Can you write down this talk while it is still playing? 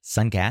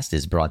Suncast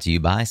is brought to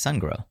you by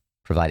SunGrow,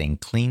 providing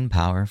clean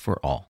power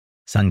for all.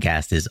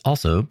 Suncast is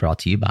also brought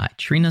to you by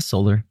Trina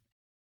Solar.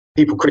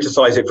 People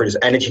criticize it for its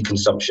energy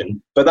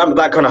consumption, but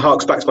that kind of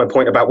harks back to my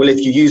point about, well, if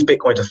you use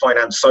Bitcoin to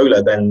finance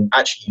solar, then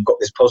actually you've got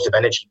this positive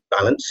energy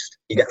balance.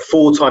 You get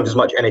 4 times as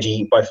much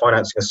energy by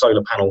financing a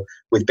solar panel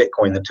with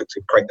Bitcoin than took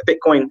to create the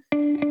Bitcoin.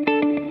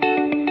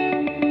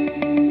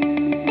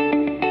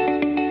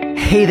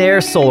 Hey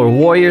there, Solar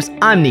Warriors.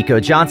 I'm Nico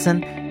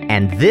Johnson,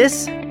 and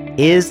this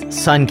is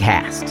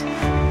Suncast.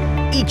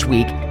 Each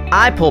week,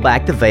 I pull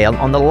back the veil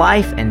on the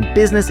life and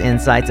business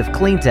insights of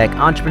clean tech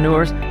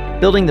entrepreneurs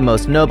building the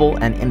most noble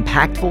and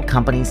impactful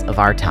companies of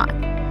our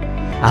time.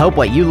 I hope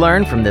what you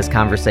learn from this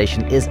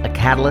conversation is a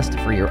catalyst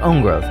for your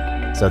own growth.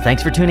 So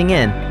thanks for tuning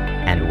in,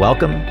 and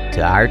welcome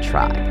to our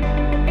tribe.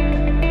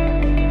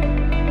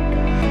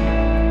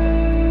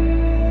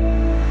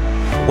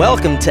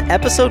 Welcome to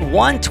episode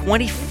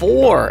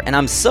 124, and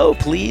I'm so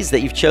pleased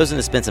that you've chosen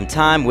to spend some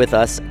time with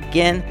us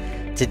again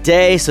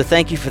today, so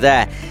thank you for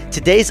that.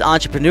 Today's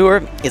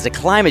entrepreneur is a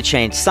climate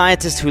change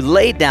scientist who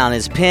laid down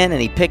his pen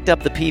and he picked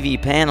up the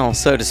PV panel,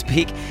 so to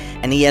speak,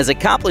 and he has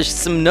accomplished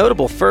some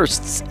notable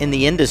firsts in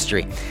the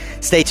industry.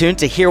 Stay tuned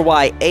to hear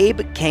why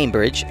Abe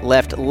Cambridge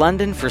left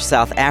London for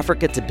South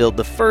Africa to build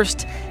the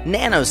first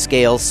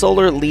nanoscale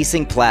solar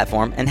leasing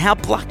platform and how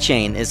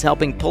blockchain is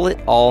helping pull it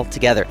all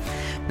together.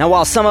 Now,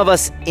 while some of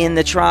us in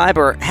the tribe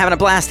are having a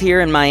blast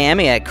here in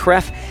Miami at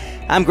CREF,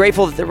 I'm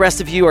grateful that the rest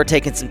of you are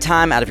taking some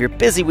time out of your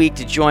busy week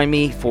to join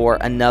me for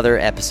another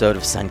episode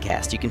of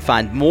Suncast. You can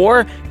find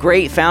more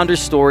great founder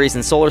stories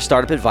and solar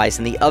startup advice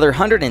in the other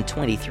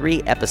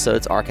 123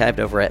 episodes archived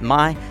over at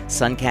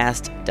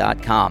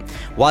mysuncast.com.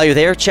 While you're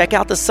there, check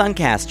out the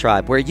Suncast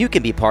tribe, where you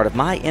can be part of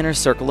my inner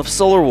circle of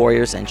solar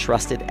warriors and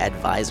trusted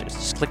advisors.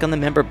 Just click on the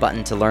member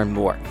button to learn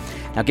more.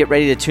 Now get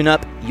ready to tune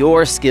up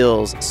your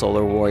skills,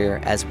 solar warrior,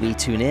 as we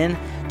tune in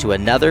to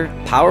another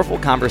powerful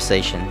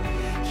conversation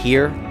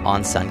here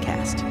on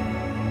Suncast.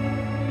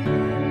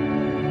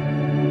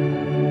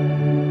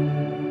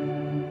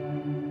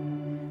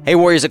 Hey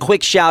Warriors, a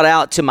quick shout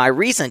out to my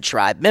recent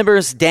tribe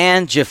members,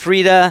 Dan,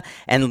 Jafrida,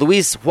 and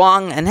Luis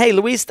Huang. And hey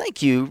Luis,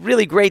 thank you.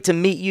 Really great to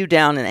meet you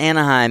down in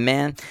Anaheim,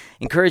 man.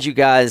 Encourage you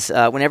guys,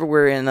 whenever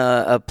we're in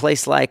a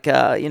place like,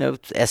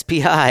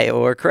 SPI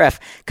or CREF,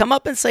 come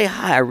up and say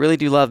hi. I really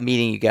do love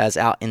meeting you guys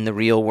out in the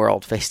real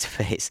world, face to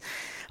face.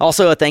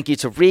 Also, a thank you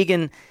to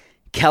Regan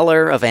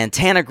Keller of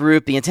Antenna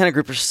Group. The Antenna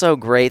Group are so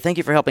great. Thank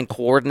you for helping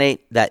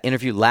coordinate that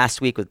interview last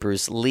week with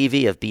Bruce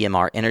Levy of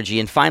BMR Energy.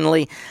 And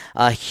finally,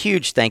 a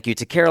huge thank you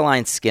to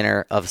Caroline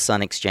Skinner of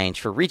Sun Exchange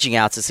for reaching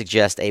out to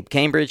suggest Abe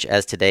Cambridge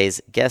as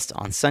today's guest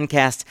on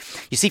Suncast.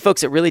 You see,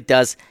 folks, it really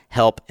does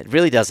help. It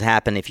really does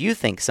happen. If you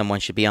think someone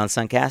should be on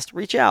Suncast,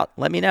 reach out.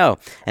 Let me know.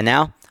 And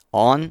now,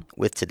 on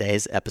with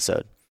today's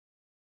episode.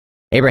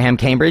 Abraham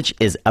Cambridge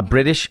is a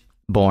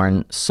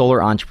British-born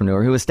solar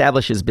entrepreneur who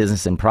establishes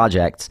business and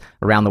projects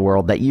around the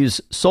world that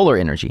use solar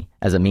energy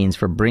as a means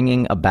for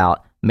bringing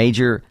about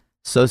major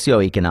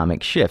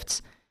socioeconomic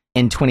shifts.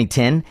 In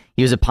 2010,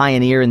 he was a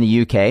pioneer in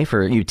the UK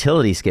for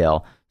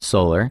utility-scale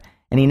solar,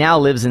 and he now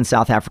lives in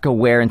South Africa,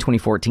 where in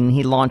 2014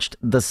 he launched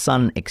the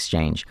Sun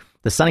Exchange.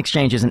 The Sun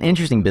Exchange is an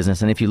interesting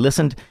business, and if you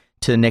listened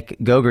to Nick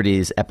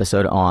Gogarty's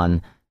episode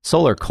on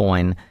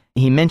SolarCoin,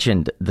 he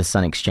mentioned the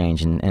Sun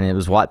Exchange, and it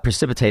was what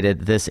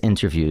precipitated this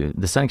interview.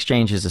 The Sun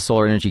Exchange is a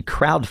solar energy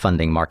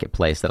crowdfunding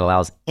marketplace that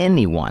allows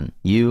anyone,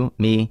 you,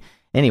 me,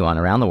 anyone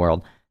around the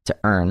world, to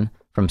earn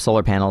from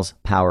solar panels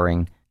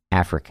powering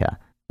Africa.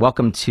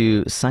 Welcome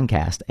to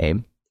Suncast,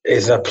 Abe.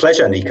 It's a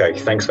pleasure, Nico.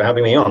 Thanks for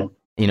having me on.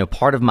 You know,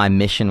 part of my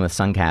mission with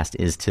Suncast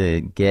is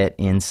to get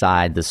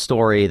inside the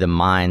story, the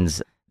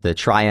minds, the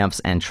triumphs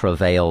and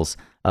travails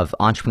of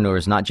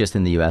entrepreneurs, not just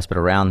in the U.S., but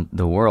around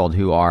the world,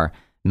 who are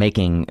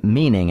making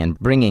meaning and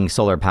bringing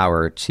solar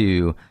power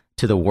to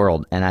the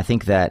world. And I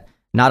think that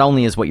not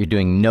only is what you're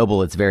doing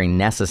noble, it's very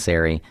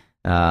necessary.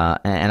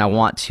 And I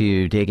want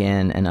to dig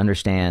in and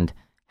understand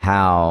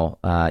how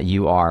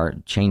you are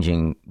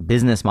changing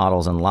business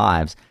models and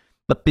lives.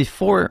 But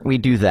before we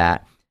do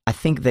that, I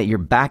think that your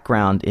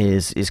background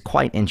is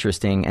quite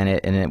interesting, and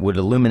it would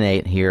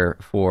illuminate here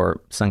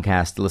for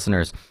Suncast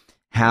listeners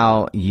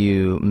how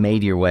you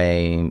made your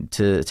way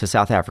to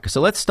South Africa. So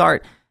let's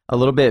start a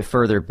little bit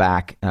further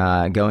back,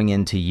 going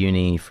into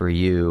uni for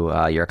you.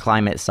 You're a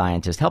climate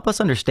scientist. Help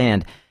us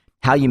understand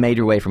how you made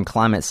your way from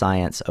climate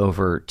science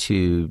over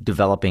to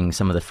developing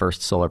some of the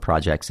first solar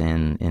projects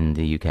in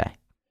the UK.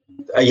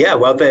 Yeah,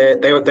 well,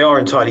 they are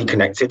entirely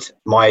connected.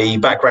 My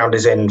background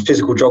is in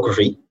physical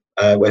geography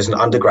as an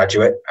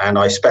undergraduate, and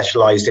I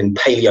specialized in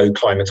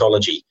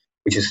paleoclimatology,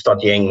 which is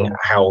studying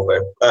how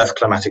the Earth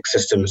climatic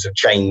systems have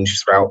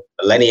changed throughout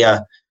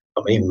millennia,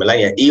 not even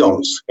millennia,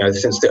 eons.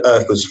 Since the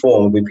Earth was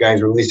formed, we've been going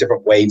through all these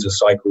different waves and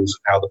cycles of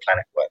how the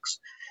planet works.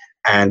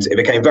 And it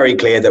became very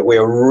clear that we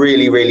are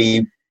really,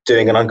 really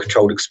doing an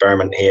uncontrolled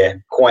experiment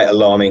here, quite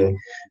alarming.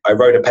 I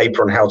wrote a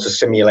paper on how to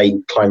simulate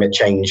climate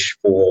change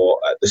for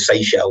the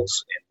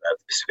Seychelles in the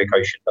Pacific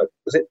Ocean.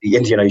 Was it the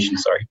Indian Ocean?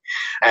 Sorry.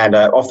 And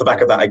off the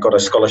back of that, I got a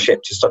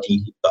scholarship to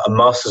study a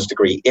master's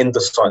degree in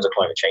the science of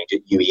climate change at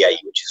UEA,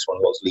 which is one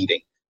of the world's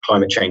leading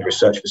climate change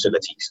research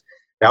facilities.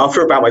 Now,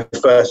 after about my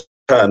first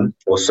term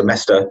or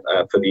semester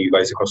for you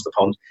guys across the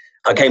pond,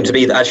 I came to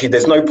be that actually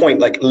there's no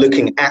point like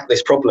looking at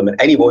this problem in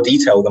any more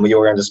detail than we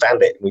already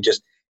understand it. We're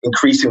just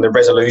increasing the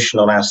resolution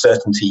on our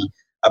certainty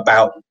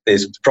about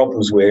these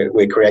problems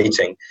we're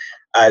creating.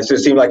 So it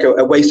seemed like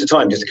a waste of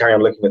time just to carry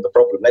on looking at the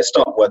problem. Let's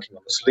start working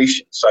on the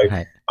solution. So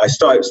I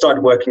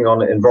started working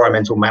on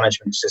environmental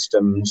management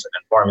systems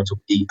and environmental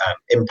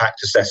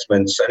impact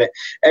assessments, and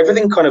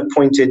everything kind of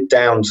pointed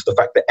down to the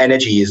fact that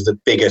energy is the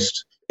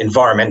biggest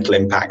environmental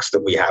impacts that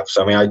we have.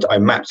 So I mean, I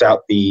mapped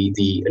out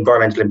the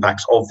environmental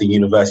impacts of the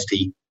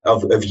University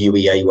of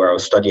UEA where I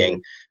was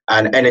studying,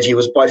 and energy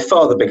was by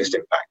far the biggest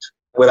impact.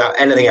 Without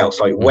anything else,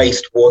 like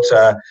waste,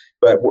 water,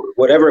 but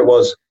whatever it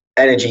was,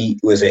 energy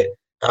was it.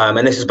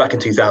 And this is back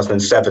in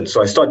 2007.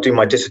 So I started doing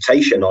my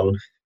dissertation on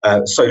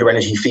solar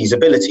energy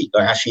feasibility.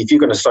 Like actually, if you're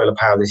going to solar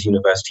power this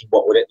university,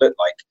 what would it look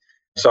like?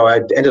 So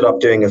I ended up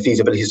doing a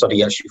feasibility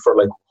study actually for a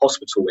local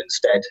hospital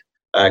instead,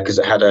 because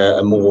it had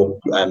a more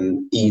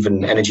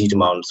even energy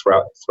demand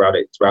throughout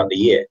the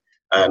year.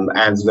 And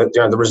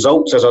the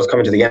results, as I was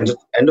coming to the end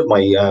of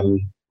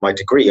my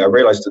degree, I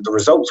realized that the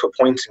results were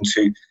pointing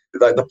to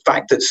the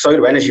fact that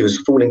solar energy was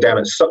falling down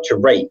at such a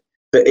rate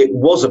that it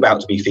was about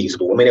to be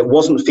feasible. I mean, it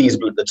wasn't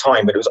feasible at the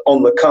time, but it was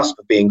on the cusp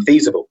of being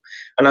feasible.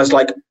 And I was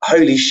like,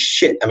 holy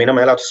shit. I mean, am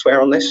I allowed to swear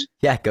on this?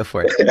 Yeah, go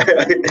for it.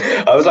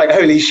 I was like,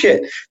 holy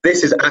shit,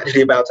 this is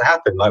actually about to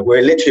happen. Like,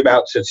 we're literally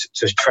about to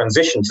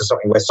transition to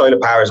something where solar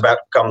power is about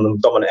to become the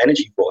dominant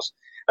energy force.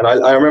 And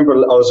I remember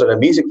I was at a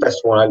music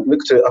festival and I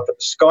looked up at the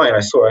sky and I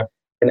saw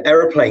an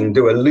aeroplane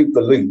do a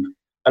loop-the-loop.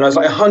 And I was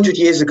like, 100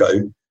 years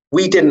ago,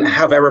 we didn't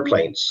have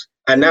aeroplanes.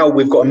 And now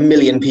we've got 1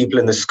 million people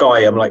in the sky.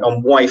 I'm like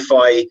on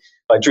Wi-Fi,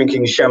 like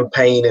drinking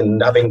champagne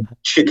and having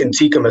chicken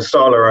tikka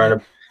masala on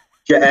a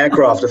jet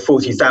aircraft at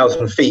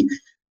 40,000 feet.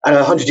 And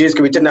 100 years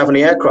ago, we didn't have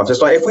any aircraft.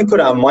 It's like, if we put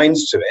our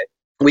minds to it,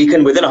 we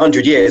can, within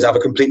 100 years, have a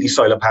completely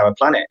solar powered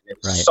planet. It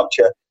was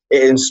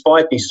it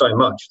inspired me so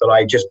much that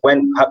I just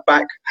went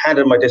back,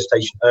 handed my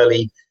dissertation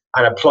early,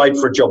 and applied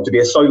for a job to be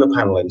a solar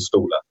panel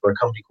installer for a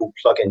company called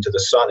Plug Into the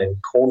Sun in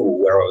Cornwall,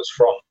 where I was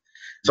from.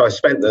 So I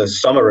spent the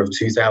summer of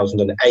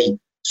 2008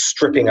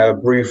 stripping a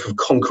roof of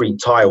concrete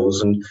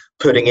tiles and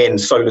putting in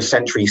Solar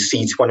Century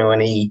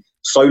C21E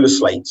solar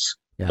slates.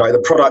 Yeah. Like the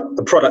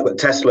product that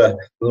Tesla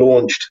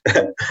launched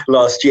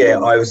last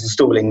year, I was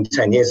installing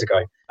 10 years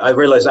ago. I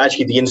realized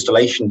actually the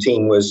installation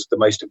team was the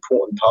most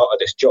important part of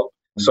this job.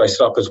 So I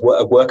set up as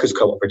a workers'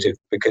 cooperative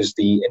because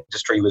the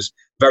industry was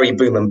very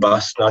boom and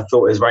bust. And I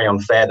thought it was very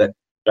unfair that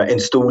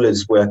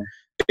installers were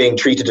being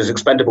treated as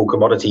expendable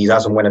commodities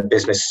as and when a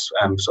business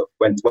sort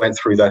of went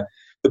through the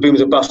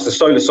booms and busts. The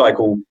solar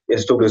cycle,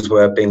 installers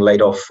were being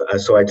laid off.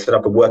 So I set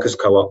up a workers'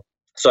 co-op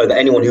so that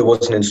anyone who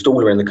was an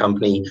installer in the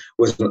company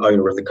was an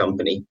owner of the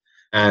company.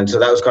 And so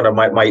that was kind of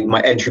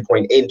my entry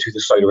point into the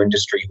solar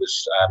industry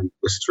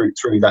was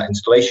through that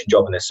installation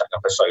job, and then setting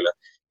up a solar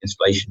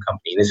installation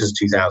company. This is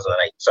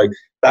 2008. So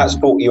that's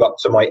brought you up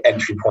to my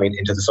entry point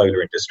into the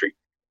solar industry.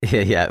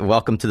 Yeah,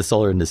 welcome to the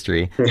solar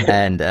industry.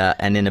 And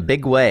in a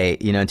big way,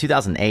 in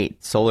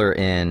 2008, solar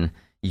in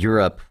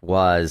Europe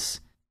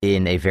was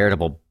in a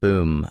veritable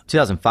boom.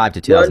 2005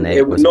 to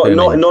 2008 was booming.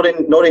 Not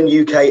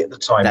in UK at the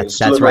time.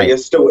 That's right.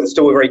 It's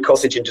still a very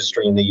cottage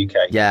industry in the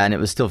UK. Yeah, and it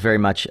was still very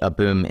much a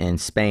boom in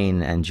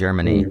Spain and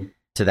Germany.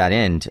 To that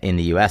end, in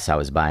the US, I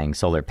was buying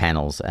solar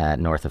panels at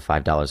north of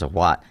 $5 a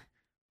watt.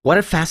 What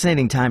a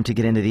fascinating time to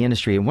get into the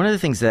industry. And one of the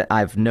things that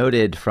I've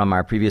noted from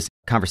our previous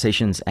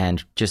conversations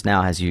and just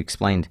now, as you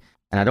explained,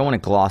 and I don't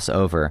want to gloss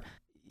over,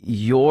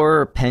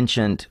 your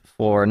penchant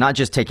for not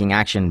just taking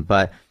action,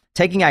 but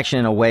taking action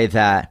in a way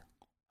that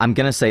I'm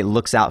going to say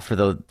looks out for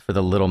the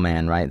little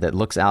man, right? That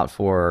looks out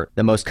for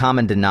the most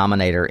common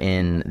denominator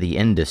in the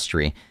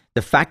industry.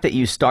 The fact that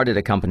you started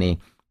a company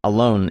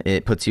alone,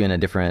 it puts you in a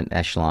different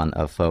echelon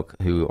of folk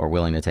who are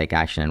willing to take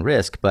action and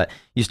risk. But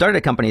you started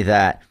a company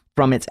that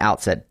from its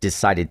outset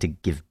decided to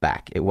give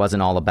back. It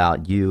wasn't all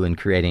about you and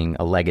creating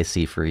a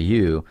legacy for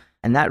you.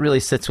 And that really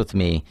sits with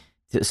me.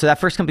 So that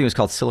first company was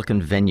called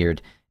Silicon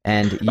Vineyard.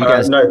 And you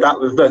guys... No, that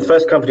was the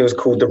first company was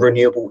called the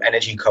Renewable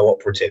Energy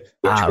Cooperative,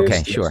 which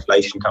was the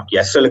installation company.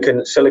 Yeah,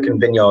 Silicon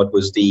Vineyard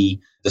was the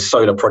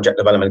solar project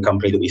development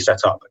company that we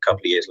set up a couple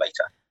of years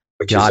later,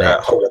 which is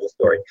a whole other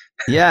story.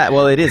 Yeah,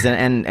 well, it is.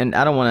 And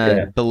I don't want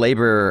to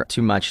belabor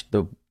too much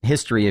the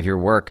history of your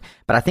work,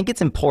 but I think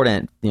it's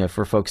important,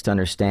 for folks to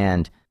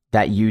understand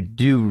that you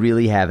do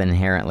really have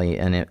inherently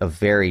a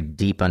very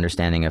deep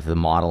understanding of the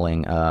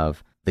modeling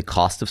of the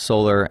cost of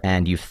solar,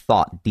 and you've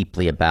thought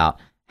deeply about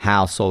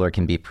how solar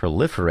can be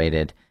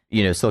proliferated.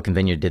 Silicon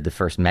Vineyard did the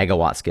first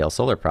megawatt scale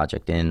solar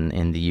project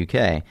in the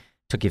UK,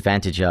 took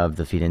advantage of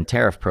the feed-in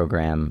tariff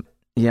program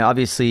Yeah,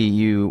 obviously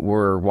you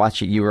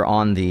were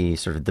on the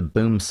sort of the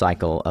boom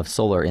cycle of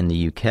solar in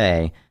the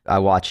UK. I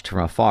watched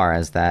from afar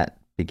as that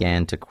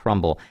began to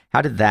crumble.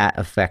 How did that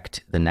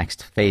affect the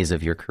next phase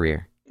of your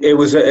career? It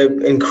was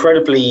an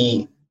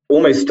incredibly,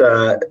 almost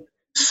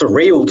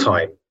surreal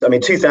time. I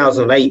mean,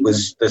 2008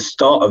 was the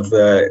start of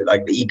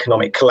the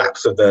economic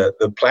collapse of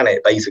the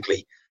planet,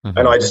 basically. Mm-hmm.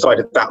 And I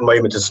decided at that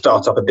moment to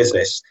start up a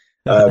business.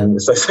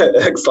 So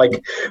it's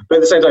like, but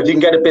at the same time, if you can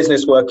get a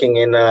business working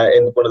in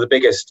one of the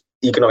biggest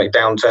economic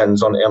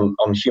downturns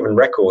on human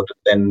record,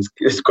 then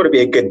it's got to be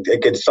a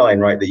good sign,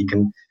 right? That you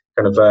can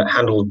kind of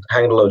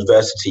handle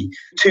adversity.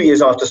 2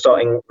 years after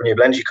starting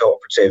renewable energy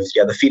cooperatives,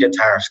 the feed-in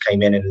tariffs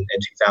came in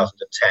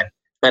 2010,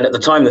 and at the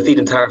time the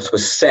feed-in tariffs were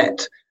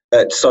set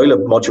at solar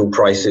module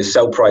prices,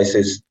 cell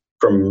prices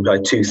from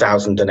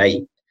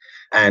 2008,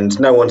 and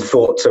no one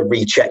thought to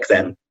recheck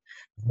them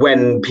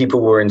when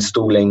people were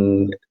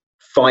installing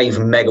 5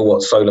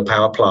 megawatt solar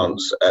power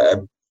plants at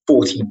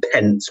 40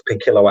 pence per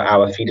kilowatt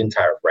hour feed-in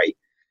tariff rate,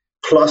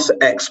 plus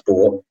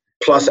export,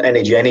 plus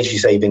energy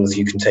savings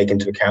you can take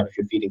into account if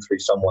you're feeding through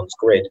someone's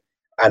grid.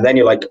 And then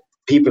you're like,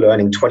 people are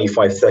earning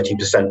 25,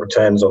 30%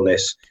 returns on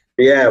this.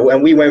 Yeah,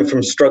 and we went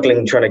from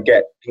struggling trying to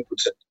get people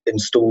to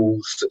install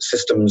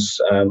systems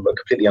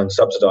completely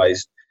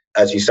unsubsidized,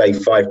 as you say,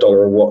 $5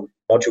 a watt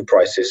module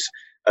prices.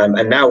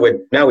 And now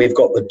we've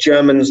got the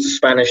Germans, the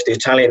Spanish, the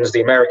Italians,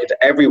 the Americans,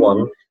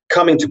 everyone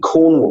coming to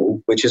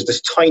Cornwall, which is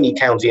this tiny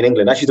county in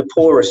England, actually the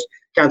poorest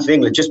county in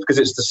England, just because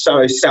it's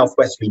the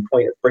southwesterly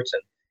point of Britain.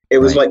 It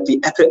was like the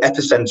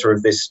epicenter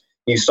of this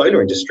new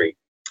solar industry.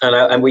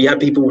 And we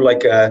had people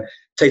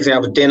taking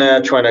out for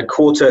dinner, trying to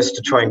court us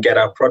to try and get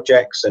our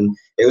projects. And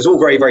it was all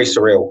very, very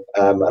surreal.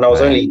 And I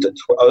was only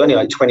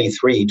like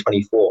 23,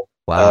 24.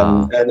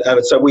 Wow.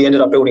 And so we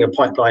ended up building a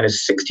pipeline of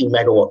 60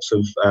 megawatts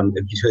of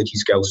utility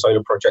scale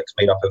solar projects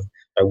made up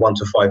of 1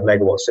 to 5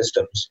 megawatt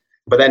systems.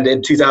 But then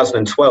in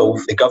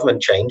 2012, the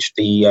government changed.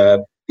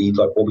 The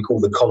what we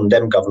call the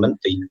Condem government,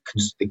 the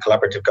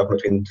collaborative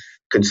government between the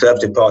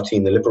Conservative Party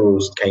and the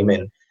Liberals came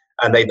in,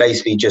 and they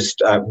basically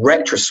just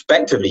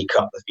retrospectively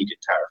cut the feed-in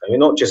tariff. And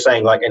we're not just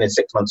saying like in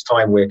 6 months'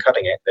 time we're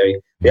cutting it.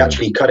 They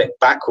actually cut it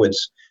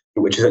backwards,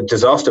 which is a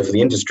disaster for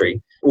the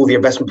industry. All the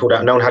investment pulled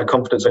out. No one had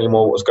confidence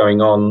anymore what was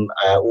going on.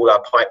 All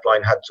our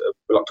pipeline had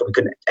blocked up. We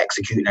couldn't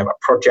execute any of our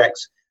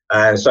projects.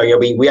 So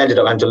we ended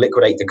up having to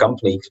liquidate the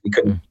company because we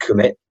couldn't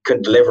commit,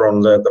 couldn't deliver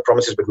on the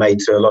promises we'd made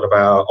to a lot of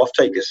our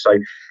off-takers. So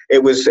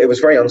it was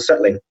very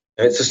unsettling.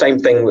 And it's the same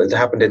thing that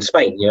happened in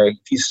Spain.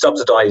 If you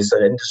subsidize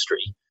an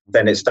industry,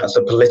 then that's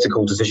a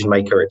political decision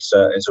maker. It's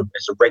a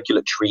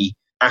regulatory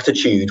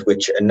attitude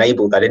which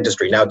enabled that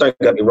industry. Now, don't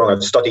get me wrong.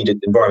 I've studied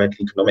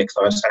environmental economics.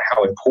 I understand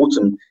how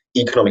important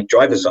economic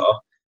drivers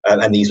are.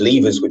 And these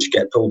levers which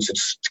get pulled to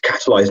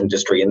catalyze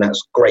industry, and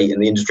that's great.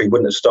 And the industry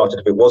wouldn't have started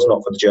if it was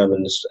not for the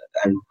Germans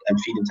and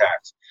feed-in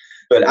tariffs.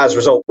 But as a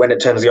result, when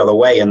it turns the other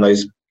way and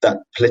that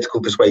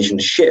political persuasion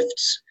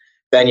shifts,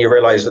 then you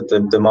realize that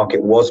the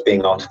market was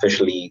being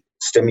artificially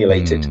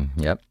stimulated.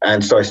 Yep.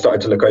 And so I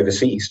started to look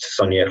overseas to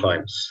sunnier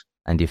climes.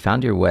 And you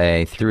found your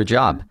way through a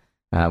job,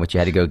 which you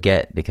had to go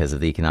get because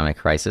of the economic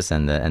crisis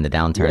and the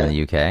downturn in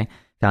the UK.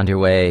 Found your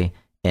way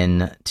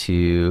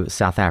into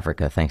South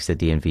Africa thanks to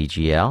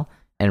DNV-GL.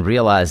 And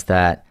realize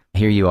that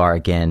here you are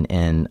again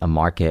in a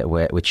market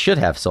which should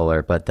have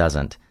solar but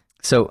doesn't.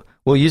 So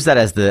we'll use that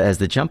as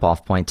the jump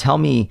off point. Tell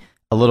me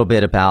a little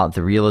bit about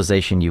the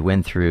realization you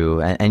went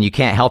through, and you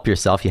can't help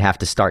yourself. You have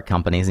to start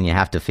companies and you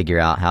have to figure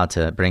out how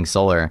to bring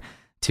solar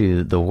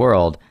to the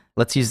world.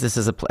 Let's use this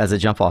as a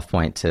jump off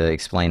point to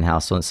explain how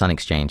Sun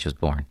Exchange was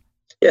born.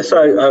 Yeah,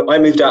 so I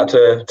moved out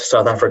to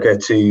South Africa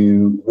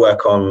to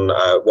work on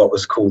what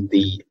was called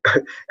the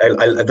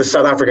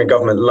South African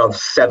government loves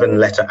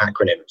 7-letter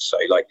acronyms. So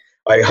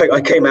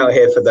I came out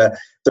here for the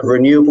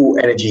Renewable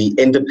Energy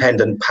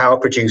Independent Power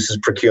Producers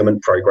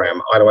Procurement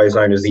Program, otherwise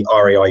known as the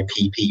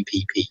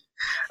REIPPPP.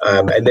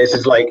 And this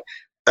is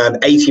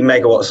 80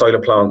 megawatt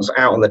solar plants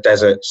out in the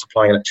desert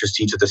supplying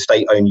electricity to the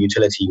state-owned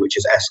utility, which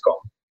is Eskom.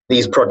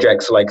 These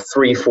projects are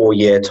 3-4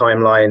 year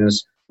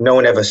timelines. No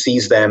one ever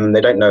sees them.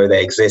 They don't know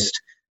they exist.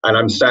 And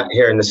I'm sat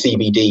here in the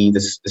CBD, the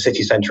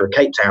city centre of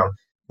Cape Town,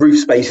 roof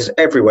spaces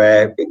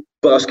everywhere,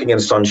 basking in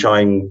the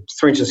sunshine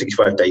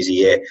 365 days a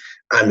year,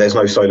 and there's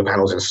no solar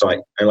panels in sight.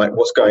 And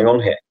what's going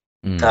on here?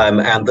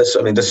 And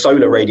the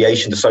solar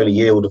radiation, the solar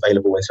yield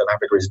available in South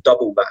Africa is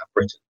double that of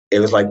Britain. It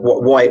was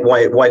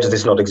why does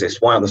this not exist?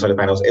 Why aren't the solar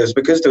panels? It was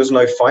because there was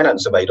no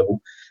finance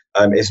available.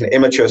 It's an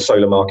immature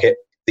solar market.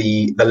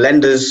 The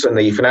lenders and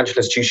the financial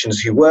institutions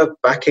who were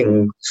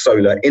backing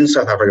solar in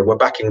South Africa were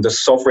backing the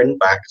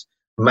sovereign-backed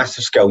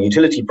massive scale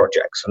utility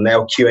projects, and they're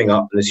queuing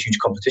up and there's huge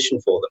competition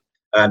for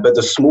them. But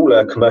the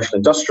smaller commercial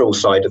industrial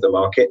side of the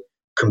market,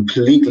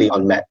 completely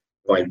unmet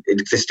by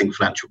existing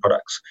financial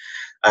products.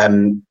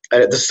 And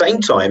at the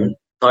same time,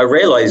 I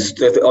realized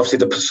that obviously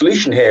the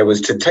solution here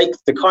was to take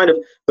the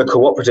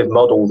cooperative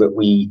model that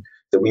we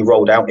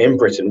rolled out in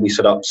Britain. We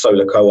set up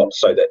solar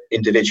co-ops so that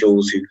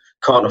individuals who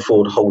can't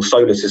afford whole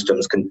solar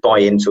systems can buy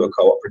into a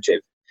cooperative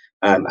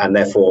and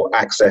therefore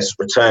access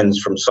returns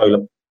from solar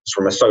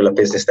from a solar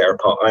business they're a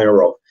part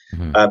owner of.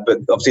 Mm-hmm. But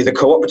obviously the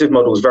cooperative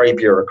model is very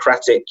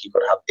bureaucratic. You've got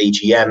to have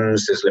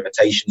AGMs, there's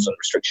limitations and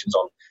restrictions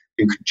on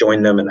who could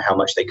join them and how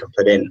much they can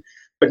put in.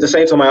 But at the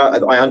same time,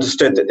 I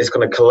understood that this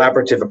kind of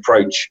collaborative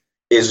approach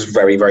is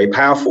very, very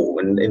powerful.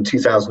 And in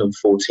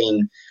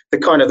 2014, the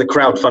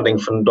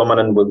crowdfunding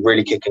phenomenon were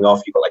really kicking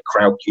off. You've got like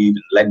Crowdcube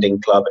and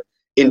Lending Club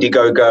and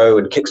Indiegogo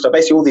and Kickstarter,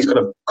 basically all these kind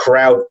of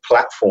crowd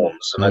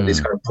platforms and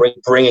this kind of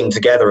bringing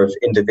together of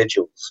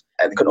individuals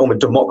and kind of almost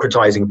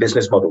democratizing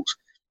business models.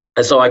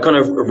 And so I kind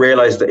of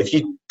realized that if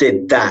you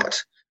did that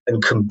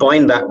and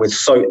combine that with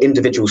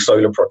individual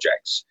solar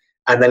projects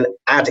and then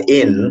add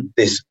in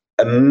this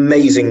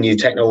amazing new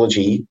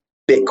technology,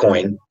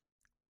 Bitcoin,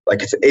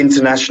 like it's an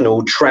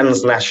international,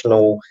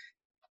 transnational,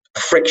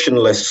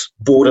 frictionless,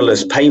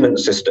 borderless payment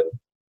system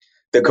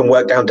that can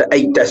work down to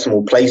 8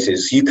 decimal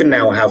places. You can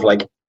now have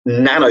like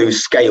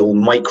nanoscale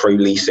micro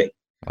leasing,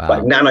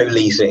 like nano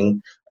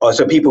leasing.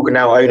 So people can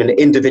now own an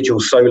individual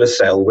solar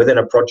cell within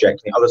a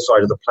project on the other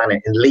side of the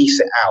planet and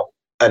lease it out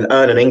and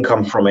earn an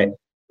income from it,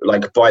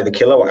 like by the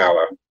kilowatt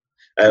hour.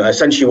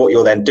 Essentially what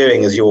you're then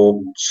doing is you're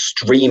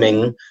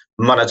streaming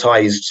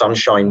monetized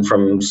sunshine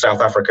from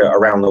South Africa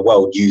around the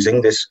world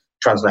using this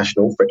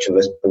transnational,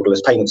 frictionless,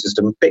 borderless payment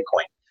system,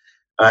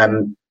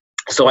 Bitcoin.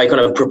 So I kind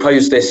of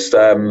proposed this,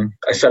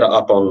 I set it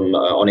up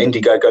on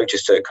Indiegogo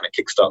just to kind of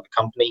kickstart the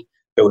company,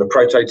 build a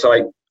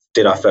prototype,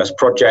 did our first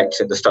project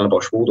at the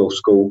Stellenbosch Waldorf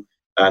School,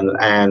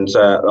 and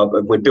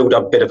we built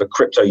up a bit of a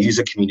crypto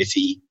user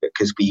community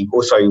because we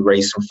also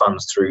raised some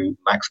funds through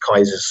Max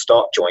Kaiser's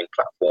StartJoin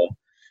platform,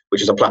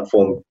 which is a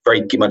platform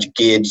very much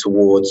geared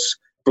towards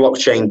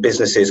blockchain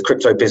businesses,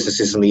 crypto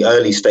businesses in the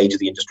early stage of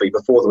the industry.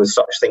 Before there was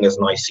such thing as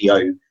an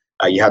ICO,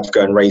 you had to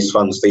go and raise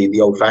funds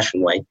the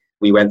old-fashioned way.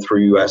 We went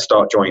through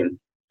StartJoin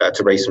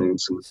to raise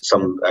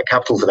some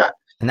capital for that.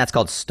 And that's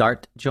called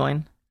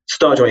StartJoin?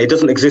 StartJoin, it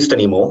doesn't exist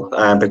anymore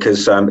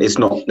because it's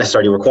not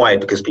necessarily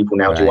required because people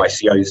now do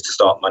ICOs to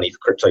start money for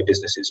crypto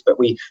businesses. But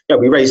we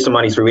raised some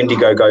money through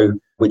Indiegogo,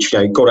 which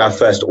got our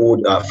first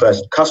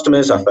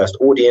customers, our first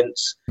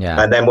audience. Yeah.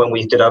 And then when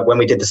we did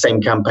the same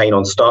campaign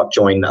on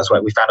StartJoin, that's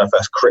where we found our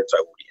first crypto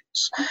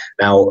audience.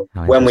 Now,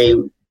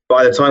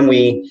 by the time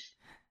we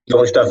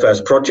launched our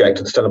first project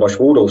at the Stellenbosch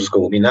Waldorf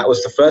School, I mean, that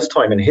was the first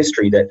time in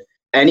history that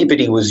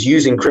anybody was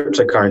using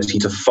cryptocurrency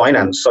to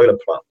finance solar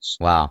plants.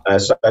 Wow.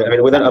 So, I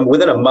mean,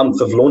 within a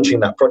month of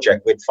launching that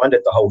project, we'd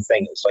funded the whole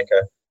thing. It was like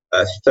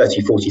a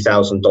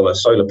 $30,000-$40,000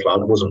 solar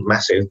plant. It wasn't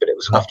massive, but it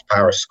was enough to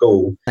power a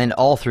school. And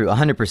all through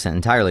 100%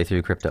 entirely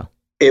through crypto.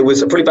 It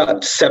was probably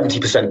about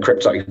 70%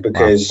 crypto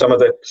because some of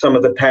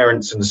the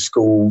parents in the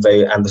school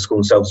and the school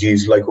themselves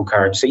use local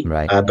currency.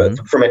 Right. But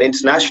from an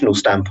international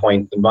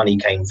standpoint, the money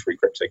came through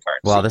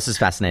cryptocurrency. Wow, this is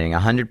fascinating.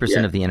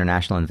 100% of the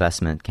international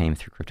investment came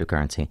through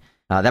cryptocurrency.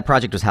 That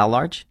project was how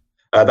large?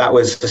 That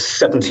was the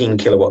 17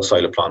 kilowatt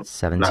solar plant.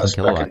 17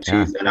 kilowatt,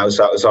 And that was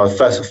our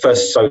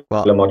first solar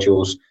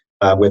modules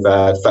with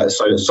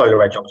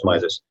solar edge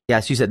optimizers.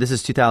 Yes, you said this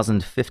is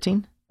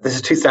 2015? This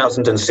is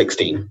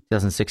 2016.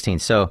 2016.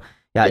 So,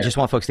 I just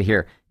want folks to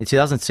hear, in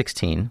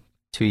 2016,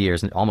 2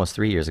 years, almost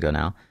 3 years ago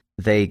now,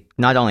 they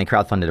not only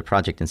crowdfunded a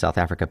project in South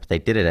Africa, but they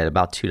did it at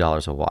about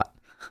 $2 a watt.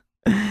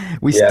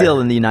 We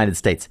still in the United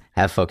States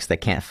have folks that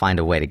can't find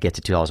a way to get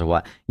to $2 a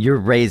watt. You're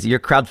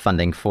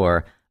crowdfunding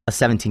for a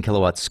 17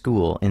 kilowatt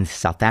school in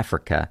South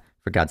Africa,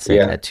 for God's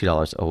sake, at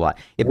 $2 a watt.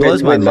 It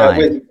blows my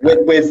mind.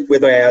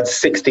 With I had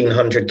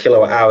 1,600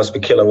 kilowatt hours per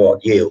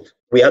kilowatt yield.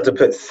 We had to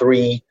put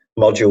 3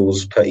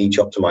 modules per each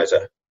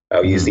optimizer.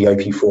 We use the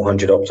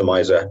OP400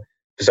 optimizer.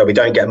 So we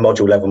don't get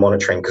module level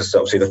monitoring because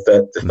obviously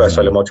the first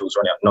solar modules are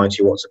only at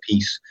 90 watts a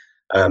piece.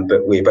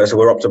 But we've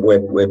basically got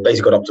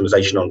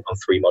optimization on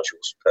 3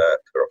 modules per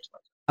optimizer.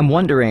 I'm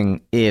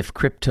wondering if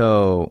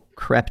crypto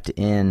crept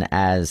in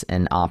as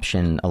an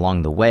option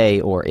along the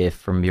way, or if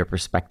from your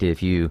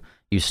perspective you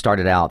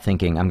started out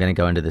thinking, I'm going to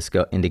go into this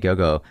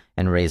Indiegogo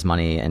and raise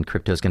money and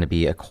crypto is going to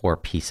be a core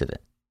piece of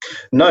it.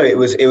 No, it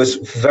was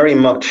very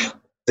much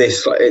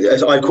this,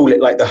 as I call it,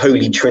 like the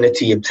holy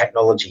trinity of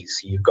technologies.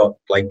 You've got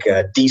like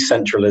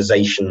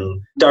decentralization,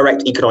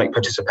 direct economic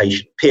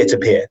participation,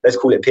 peer-to-peer. Let's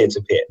call it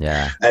peer-to-peer.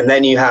 Yeah. And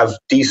then you have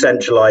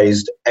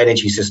decentralized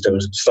energy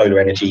systems, solar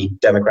energy,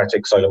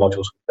 democratic solar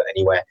modules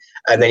anywhere.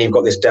 And then you've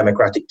got this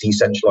democratic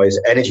decentralized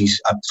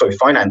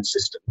finance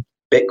system,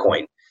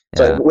 Bitcoin.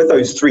 So with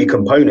those 3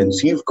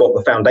 components, you've got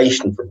the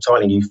foundation for an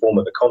entirely new form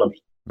of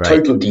economy. Right.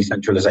 Total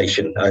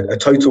decentralization, a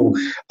total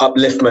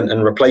upliftment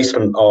and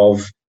replacement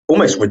of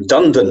almost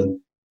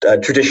redundant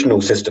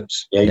traditional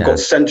systems. You've got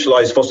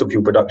centralized fossil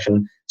fuel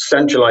production,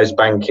 centralized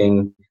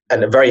banking,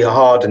 and very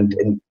hard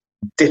and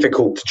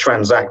difficult to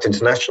transact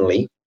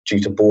internationally due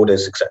to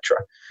borders, etc.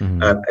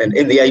 And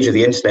in the age of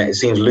the internet, it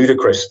seems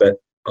ludicrous that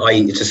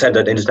to send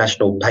an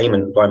international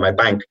payment by my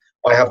bank,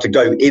 I have to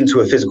go into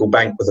a physical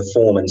bank with a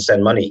form and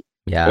send money.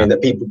 Yeah. I mean,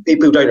 that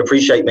people don't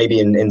appreciate maybe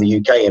in the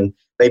UK and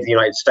maybe the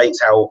United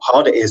States how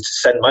hard it is to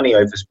send money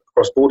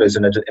across borders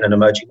in an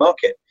emerging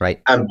market.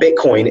 Right. And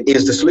Bitcoin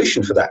is the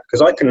solution for that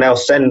because I can now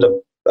send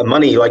a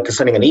money like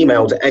sending an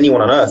email to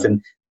anyone on earth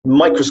in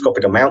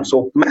microscopic amounts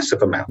or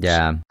massive amounts.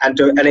 Yeah. And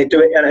do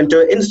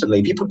it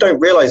instantly. People don't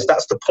realize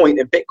that's the point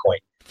in Bitcoin.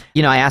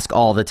 You know, I ask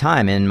all the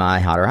time in my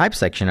Hot or Hype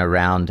section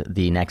around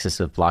the nexus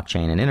of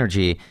blockchain and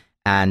energy,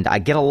 and I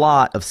get a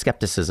lot of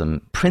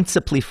skepticism,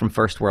 principally from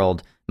first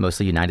world,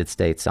 mostly United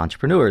States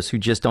entrepreneurs who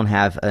just don't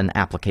have an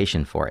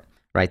application for it,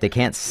 right? They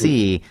can't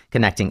see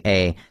connecting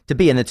A to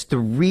B. And it's the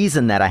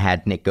reason that I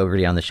had Nick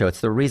Gogarty on the show.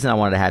 It's the reason I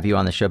wanted to have you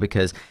on the show,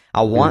 because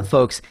I want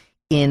folks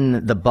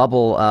in the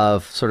bubble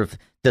of sort of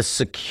the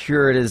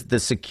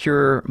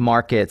secure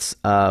markets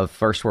of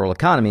first world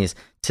economies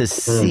to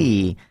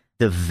see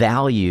the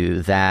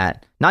value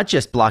that not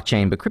just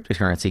blockchain, but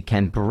cryptocurrency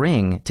can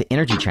bring to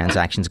energy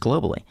transactions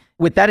globally.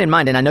 With that in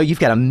mind, and I know you've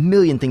got a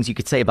million things you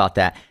could say about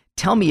that,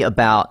 tell me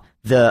about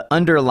the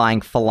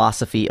underlying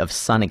philosophy of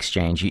Sun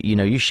Exchange.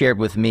 You shared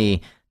with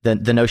me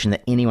the notion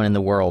that anyone in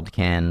the world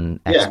can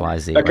X, Y,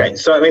 Z. Okay, right?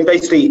 So I mean,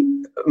 basically,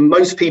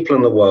 most people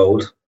in the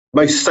world,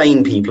 most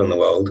sane people in the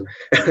world,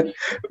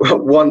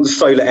 want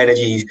solar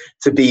energy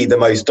to be the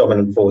most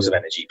dominant force of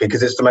energy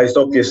because it's the most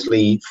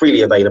obviously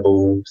freely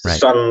available. Right.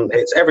 Sun,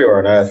 it's everywhere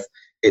on Earth.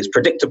 It's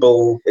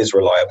predictable. It's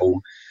reliable.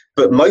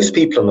 But most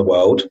people in the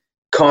world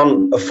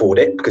can't afford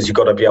it because you've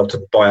got to be able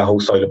to buy a whole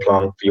solar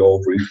plant for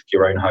your roof,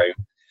 your own home.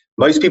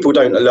 Most people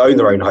don't own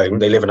their own home.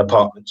 They live in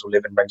apartments or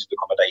live in rented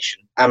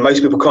accommodation. And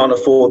most people can't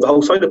afford the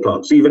whole solar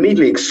plant. So you've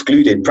immediately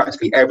excluded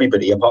practically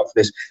everybody apart from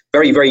this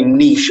very, very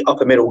niche,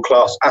 upper middle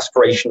class,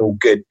 aspirational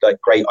good.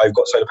 Like, great, I've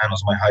got solar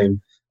panels on my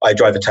home. I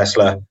drive a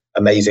Tesla.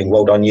 Amazing.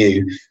 Well done,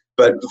 you.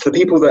 But for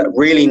people that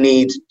really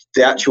need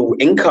the actual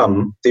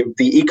income,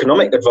 the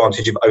economic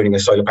advantage of owning a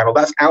solar panel,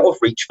 that's out of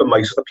reach for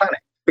most of the planet.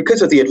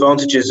 Because of the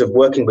advantages of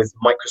working with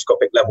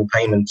microscopic level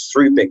payments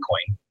through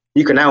Bitcoin,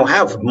 you can now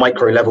have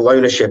micro level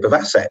ownership of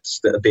assets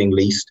that are being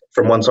leased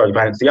from one solar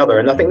planet to the other.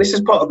 And I think this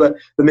is part of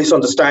the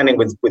misunderstanding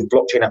with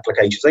blockchain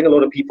applications. I think a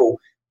lot of people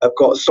have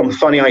got some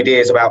funny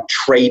ideas about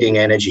trading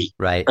energy.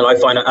 Right. And I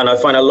find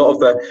a lot of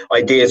the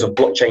ideas of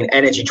blockchain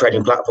energy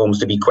trading platforms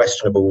to be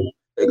questionable,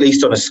 at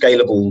least on a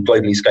scalable,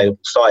 globally scalable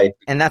side.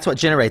 And that's what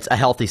generates a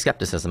healthy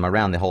skepticism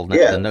around the whole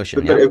the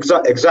notion.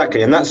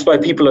 Exactly. And that's why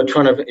people are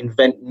trying to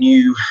invent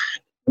new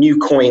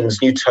coins,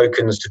 new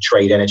tokens to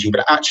trade energy.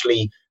 But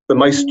actually, the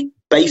most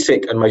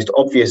basic and most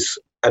obvious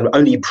and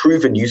only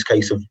proven use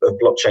case of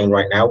blockchain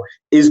right now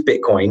is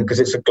Bitcoin, because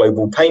it's a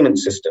global payment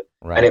system.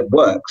 Right. And it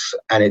works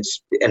and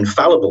it's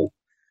infallible.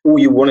 All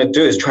you want to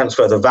do is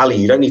transfer the value.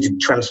 You don't need to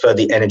transfer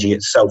the energy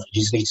itself.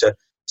 You just need to,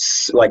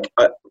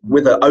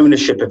 with the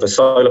ownership of a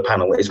solar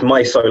panel, it's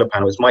my solar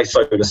panel, it's my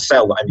solar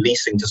cell that I'm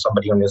leasing to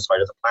somebody on the other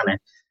side of the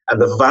planet. And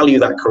the value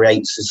that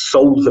creates is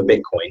sold for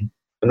Bitcoin.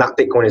 And that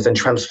Bitcoin is then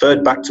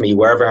transferred back to me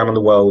wherever I am in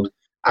the world.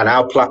 And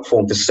our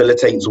platform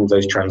facilitates all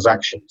those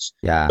transactions.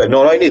 Yeah. But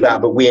not only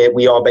that, but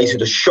we are basically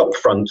the shop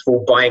front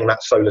for buying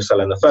that solar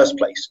cell in the first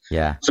place.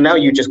 Yeah. So now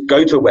you just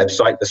go to a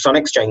website,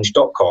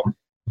 thesunexchange.com,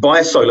 buy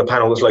a solar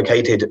panel that's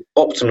located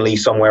optimally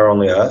somewhere on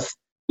the earth,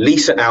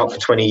 lease it out for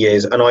 20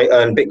 years, and I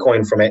earn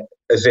Bitcoin from it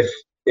as if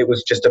it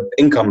was just an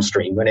income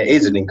stream, and it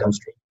is an income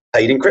stream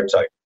paid in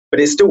crypto. But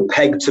it's still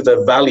pegged to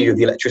the value of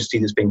the electricity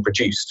that's being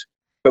produced.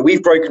 But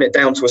we've broken it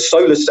down to a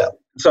solar cell.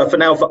 So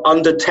for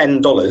under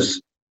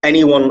 $10,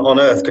 anyone on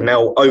Earth can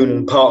now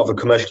own part of a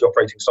commercially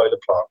operating solar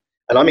plant.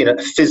 And I mean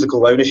a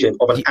physical ownership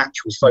of an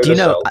actual solar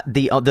cell.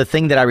 Do you know, the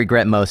thing that I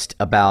regret most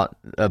about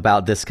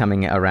this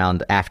coming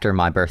around after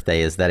my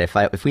birthday is that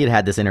if we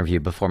had this interview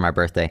before my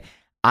birthday,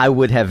 I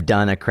would have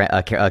done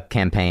a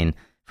campaign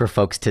for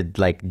folks to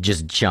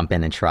just jump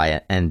in and try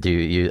it and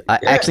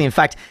actually, in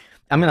fact,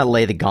 I'm going to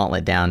lay the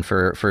gauntlet down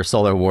for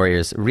Solar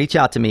Warriors. Reach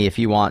out to me if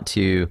you want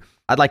to.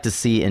 I'd like to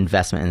see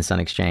investment in Sun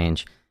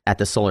Exchange at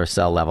the solar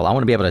cell level. I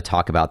want to be able to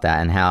talk about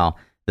that and how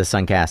the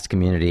Suncast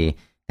community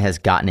has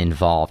gotten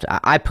involved.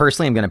 I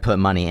personally am going to put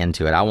money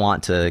into it. I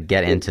want to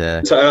get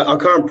into... So our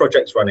current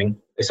project's running.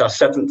 It's our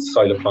 7th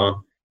solar plant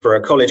for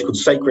a college called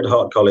Sacred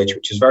Heart College,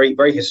 which is very,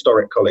 very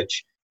historic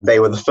college. They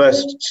were the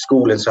first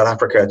school in South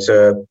Africa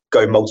to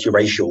go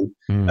multiracial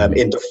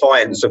in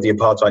defiance of the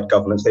apartheid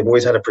governments. They've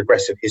always had a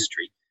progressive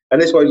history.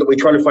 And this way, we're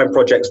trying to find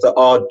projects that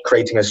are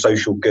creating a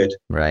social good,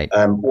 right?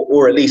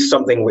 Or at least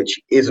something which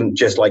isn't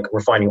just like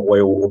refining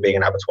oil or being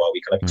an abattoir.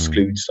 We kind of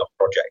exclude some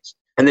projects.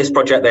 In this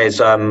project, there's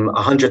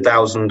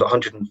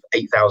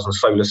 108,000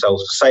 solar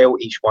cells for sale.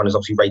 Each one is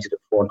obviously rated at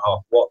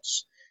 4.5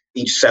 watts.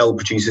 Each cell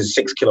produces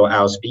 6 kilowatt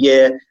hours per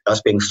year.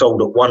 That's being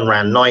sold at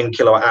R1 9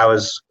 kilowatt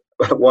hours,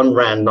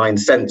 R1 9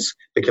 cents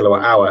per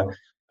kilowatt hour.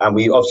 And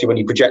we obviously, when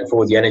you project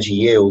forward the energy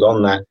yield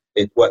on that,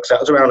 it works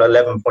out as around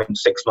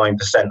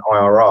 11.69%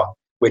 IRR.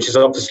 Which is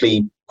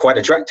obviously quite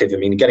attractive. I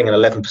mean, getting an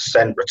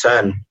 11%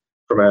 return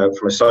from a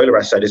solar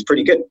asset is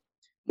pretty good.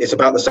 It's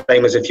about the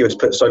same as if you were to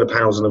put solar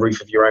panels on the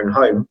roof of your own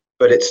home,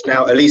 but it's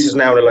now in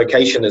a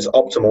location that's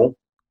optimal,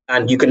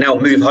 and you can now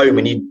move home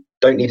and you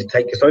don't need to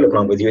take your solar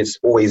plant with you. It's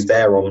always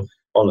there on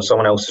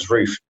someone else's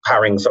roof,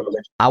 powering some of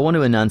it. I want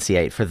to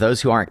enunciate for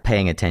those who aren't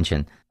paying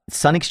attention.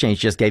 Sun Exchange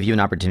just gave you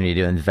an opportunity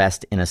to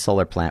invest in a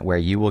solar plant where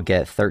you will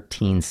get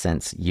 13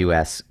 cents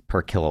US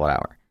per kilowatt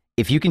hour.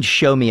 if you can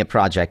show me a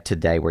project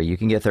today where you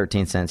can get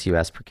 13 cents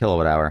US per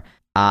kilowatt hour,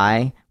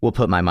 I will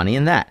put my money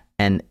in that.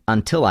 And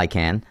until I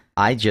can,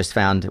 I just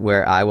found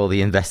where I will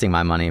be investing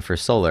my money for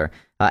solar.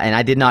 And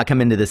I did not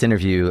come into this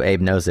interview,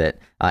 Abe knows it,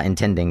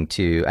 intending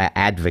to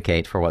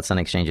advocate for what Sun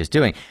Exchange is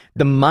doing.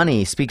 The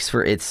money speaks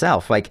for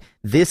itself. Like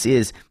this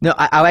is, no,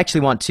 I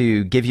actually want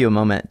to give you a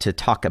moment to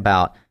talk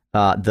about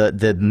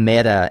the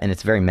meta, and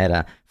it's very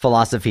meta,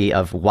 philosophy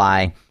of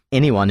why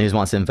anyone who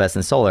wants to invest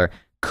in solar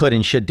could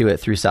and should do it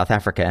through South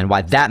Africa, and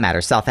why that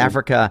matters. South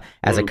Africa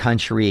as a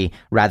country,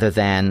 rather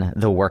than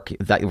the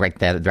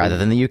rather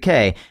than the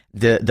UK,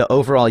 the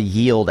overall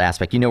yield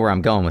aspect. You know where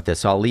I'm going with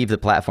this, so I'll leave the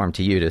platform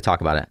to you to talk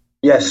about it.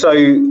 Yeah, so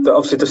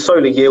obviously the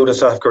solar yield of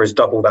South Africa is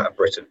double that of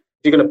Britain.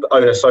 If you're going to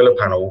own a solar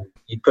panel,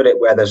 you put it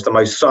where there's the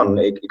most sun.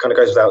 It kind of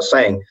goes without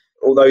saying.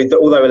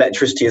 Although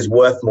electricity is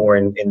worth more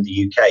in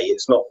the UK,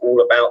 it's not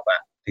all about that,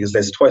 because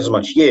there's twice as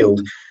much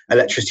yield.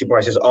 Electricity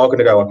prices are going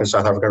to go up in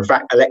South Africa. In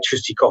fact,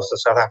 electricity costs in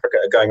South Africa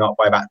are going up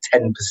by about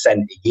 10%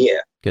 a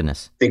year.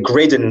 Goodness. The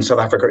grid in South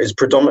Africa is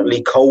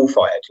predominantly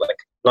coal-fired, like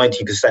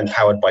 90%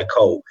 powered by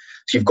coal.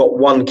 So you've got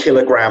 1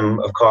 kilogram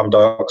of carbon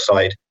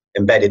dioxide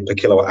embedded per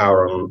kilowatt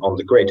hour on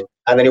the grid.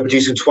 And then you're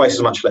producing twice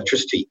as much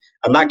electricity.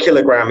 And that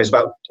kilogram is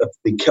about,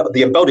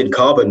 the embodied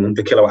carbon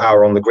per kilowatt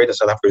hour on the grid of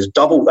South Africa is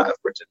double that of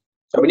Britain.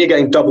 So when you're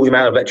getting double the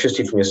amount of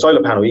electricity from your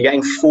solar panel, you're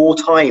getting 4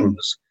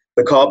 times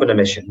the carbon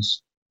emission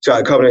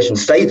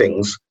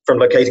savings from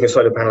locating a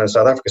solar panel in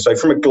South Africa. So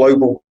from a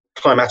global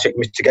climatic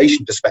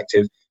mitigation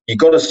perspective, you've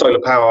got a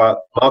solar power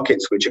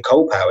markets which are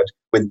coal powered,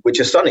 which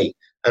are sunny.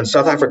 And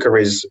South Africa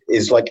is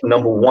like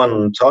number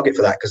one target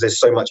for that, because there's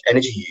so much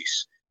energy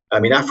use. I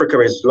mean, Africa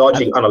is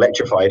largely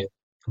unelectrified,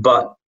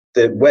 but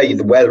where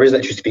there is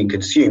electricity being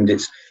consumed,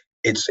 it's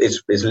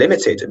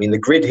limited. I mean, the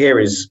grid here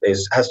has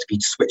to be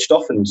switched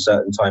off in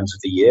certain times of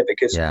the year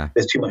because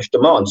there's too much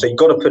demand. So you've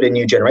got to put in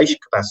new generation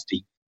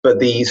capacity. But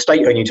the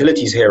state-owned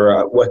utilities here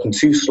are working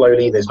too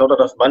slowly. There's not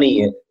enough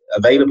money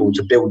available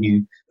to build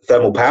new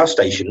thermal power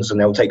stations, and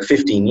they'll take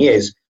 15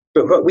 years.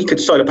 But we could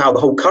solar power the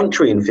whole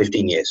country in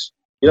 15 years.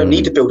 You don't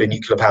need to build a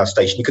nuclear power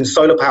station. You can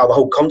solar power the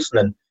whole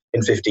continent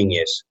in 15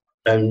 years.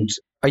 And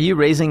are you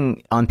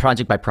raising on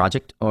project by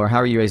project, or how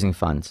are you raising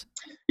funds?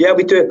 Yeah,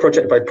 we do it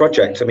project by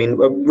project. I mean,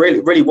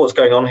 really what's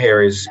going on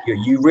here is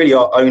you really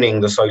are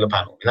owning the solar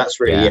panel. And that's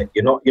really it.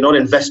 You're not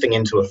investing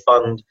into a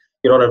fund.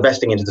 You're not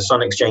investing into the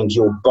Sun Exchange.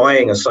 You're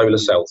buying a solar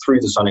cell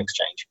through the Sun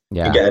Exchange.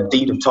 You get a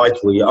deed of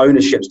title, your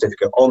ownership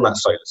certificate on that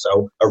solar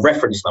cell, a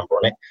reference number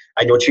on it,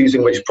 and you're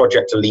choosing which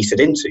project to lease it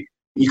into.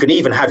 You can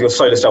even have your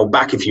solar cell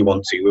back if you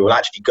want to. We will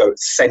actually go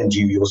send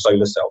you your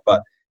solar cell,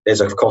 but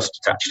there's a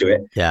cost attached to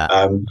it. But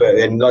I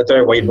don't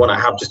know why you'd want to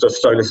have just a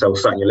solar cell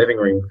sat in your living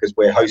room, because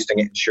we're hosting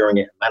it, insuring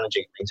it,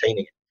 managing it,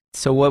 maintaining it.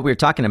 So what we're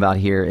talking about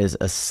here is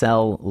a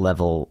cell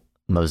level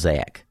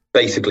mosaic.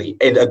 Basically,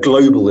 and a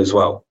global as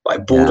well,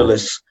 like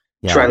borderless,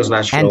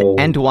 transnational.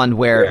 And one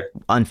where,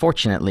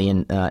 unfortunately,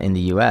 in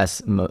the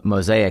U.S.,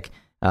 Mosaic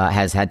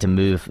has had to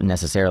move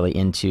necessarily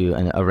into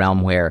a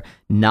realm where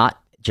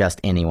not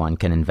just anyone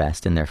can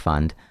invest in their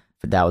fund.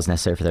 That was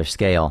necessary for their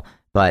scale.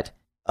 But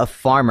a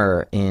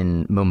farmer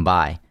in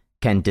Mumbai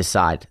can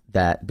decide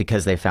that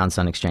because they found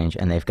Sun Exchange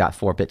and they've got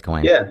 4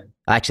 Bitcoin.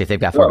 Actually, if they've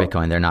got 4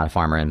 Bitcoin, they're not a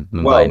farmer in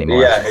Mumbai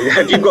anymore.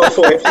 If you've got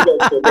 4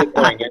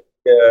 Bitcoin,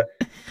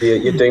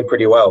 you're doing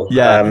pretty well.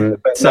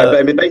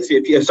 But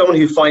basically, if someone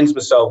who finds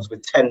themselves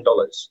with $10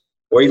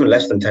 or even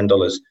less than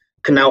 $10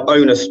 can now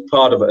own a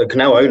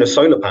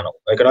solar panel.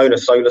 They can own a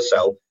solar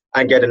cell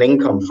and get an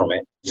income from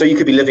it. So you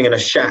could be living in a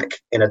shack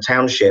in a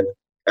township,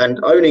 and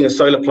owning a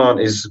solar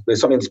plant is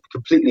something that's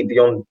completely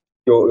beyond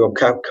your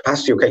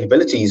capacity or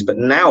capabilities, but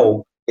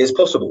now it's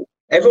possible.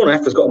 Everyone on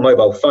Africa's got a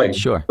mobile phone.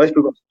 Sure. Most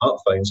people have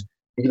smartphones.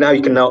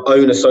 You can now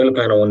own a solar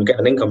panel and get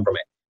an income from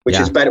it, which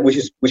is better, which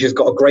has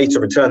got a greater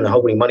return than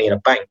holding money in a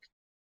bank.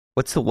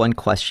 What's the one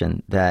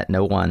question that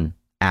no one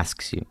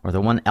asks you, or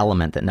the one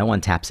element that no one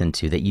taps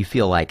into that you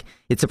feel like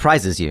it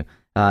surprises you?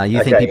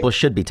 You think people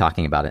should be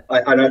talking about it?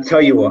 I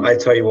tell you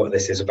what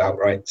this is about,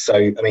 right? So,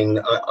 I mean,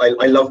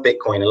 I love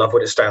Bitcoin. I love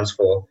what it stands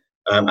for.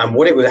 And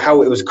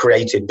how it was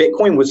created.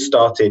 Bitcoin was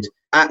started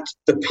at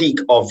the peak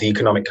of the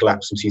economic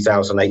collapse in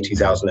 2008,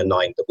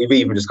 2009, that we've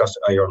even discussed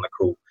earlier on the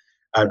call.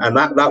 And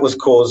that was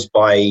caused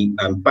by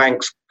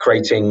banks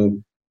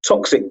creating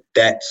toxic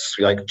debts,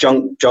 like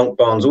junk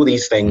bonds, all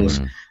these things.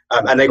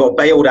 And they got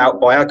bailed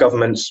out by our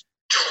governments,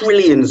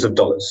 trillions of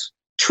dollars.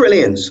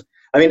 Trillions.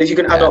 I mean, if you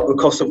can add up the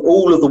cost of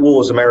all of the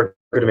wars America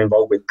could have been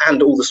involved with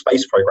and all the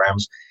space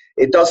programs,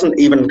 it doesn't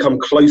even come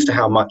close to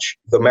how much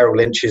the Merrill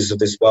Lynches of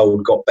this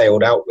world got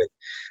bailed out with.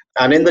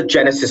 And in the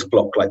Genesis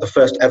block, like the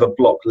first ever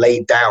block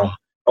laid down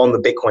on the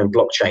Bitcoin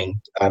blockchain,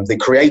 the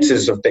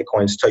creators of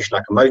Bitcoin, Satoshi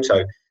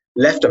Nakamoto,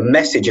 left a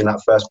message in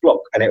that first block.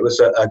 And it was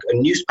a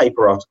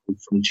newspaper article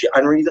from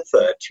January the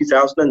 3rd,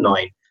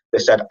 2009, that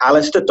said,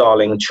 Alistair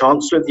Darling,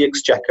 Chancellor of the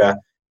Exchequer,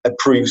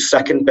 approves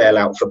second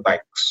bailout for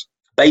banks.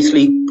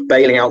 Basically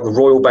bailing out the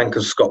Royal Bank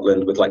of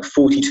Scotland with like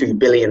 £42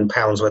 billion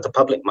worth of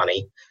public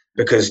money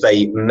because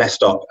they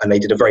messed up and they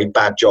did a very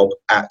bad job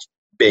at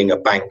being a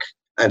bank.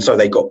 And so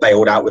they got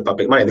bailed out with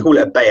public money. They call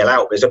it a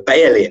bailout, but it's a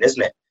bail-in,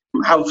 isn't it?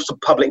 Have some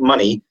public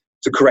money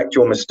to correct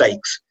your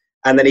mistakes.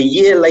 And then a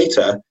year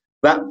later,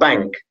 that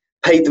bank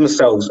paid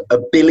themselves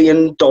 £1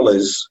 billion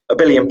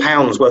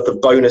worth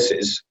of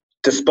bonuses,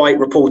 despite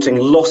reporting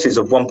losses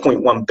of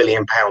 £1.1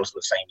 billion in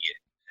the same year.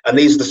 And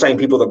these are the same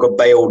people that got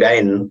bailed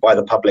in by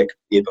the public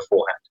the year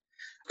beforehand.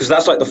 Because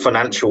that's like the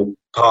financial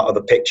part of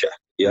the picture.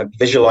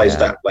 Visualize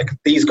that. Like,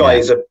 these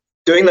guys are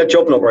doing their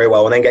job not very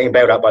well and then getting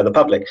bailed out by the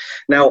public.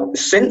 Now,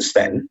 since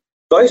then,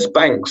 those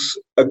banks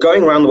are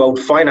going around the world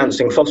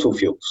financing fossil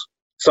fuels.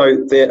 So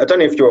I don't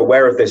know if you're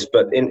aware of this,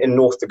 but in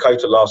North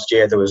Dakota last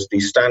year, there was the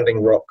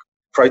Standing Rock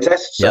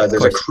protests. There's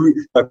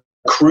a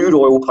crude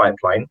oil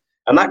pipeline,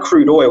 and that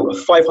crude oil,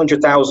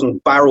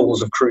 500,000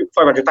 barrels of crude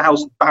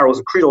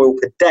oil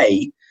per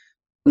day,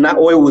 and that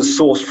oil was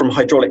sourced from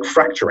hydraulic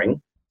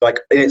fracturing, like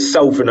in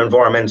itself an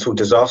environmental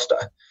disaster.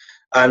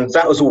 And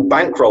that was all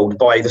bankrolled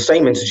by the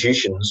same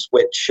institutions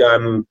which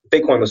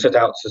Bitcoin was set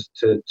out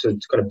to kind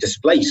of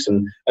displace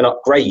and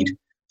upgrade.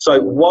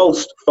 So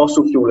whilst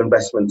fossil fuel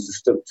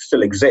investments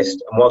still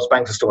exist, and whilst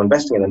banks are still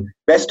investing in them,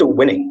 they're still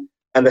winning.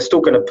 And they're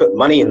still going to put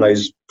money in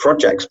those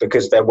projects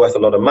because they're worth a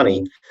lot of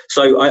money.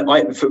 So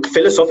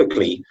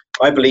philosophically,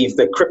 I believe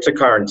that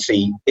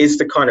cryptocurrency is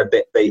the kind of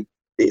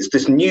it's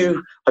this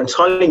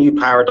entirely new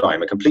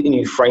paradigm, a completely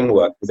new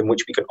framework within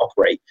which we can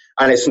operate.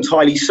 And it's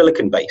entirely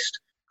silicon-based,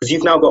 because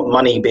you've now got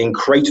money being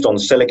created on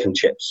silicon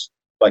chips.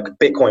 Like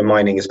Bitcoin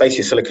mining is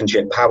basically a silicon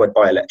chip powered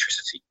by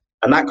electricity.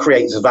 And that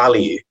creates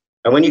value.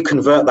 And when you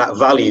convert that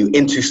value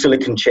into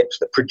silicon chips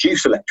that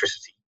produce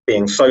electricity,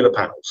 being solar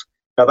panels,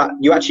 now that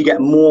you actually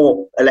get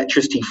more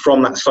electricity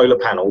from that solar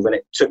panel than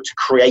it took to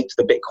create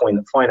the Bitcoin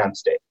that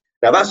financed it.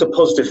 Now that's a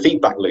positive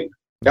feedback loop.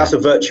 That's a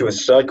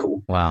virtuous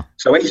cycle. Wow.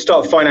 So when you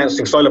start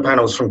financing solar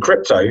panels from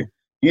crypto,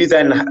 you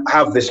then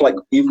have this,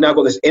 you've now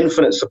got this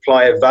infinite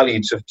supply of value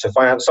to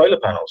finance solar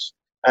panels.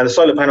 And the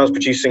solar panels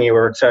producing you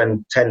a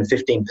return 10,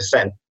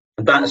 15%.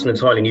 That's an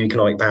entirely new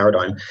economic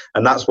paradigm.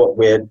 And that's what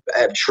we're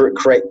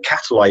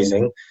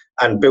catalyzing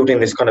and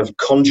building this kind of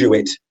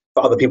conduit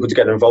for other people to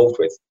get involved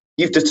with.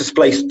 You've just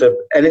displaced the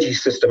energy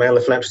system and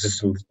the financial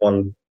system with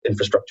one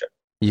infrastructure.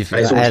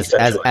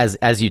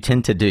 As you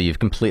tend to do, you've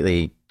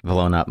completely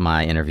blown up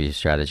my interview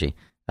strategy.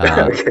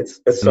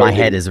 My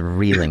head is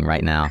reeling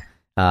right now.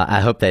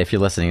 I hope that if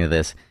you're listening to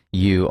this,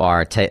 you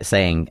are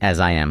saying, as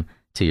I am,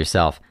 to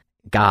yourself,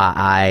 God,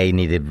 I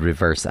needed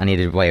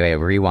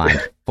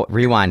rewind.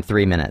 Rewind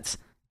 3 minutes.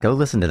 Go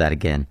listen to that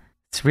again.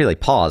 It's really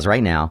pause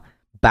right now,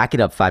 back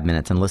it up 5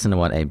 minutes and listen to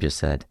what Abe just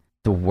said.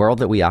 The world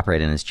that we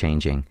operate in is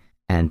changing.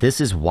 And this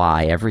is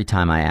why every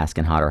time I ask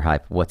in Hot or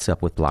Hype, what's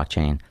up with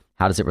blockchain?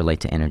 How does it relate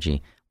to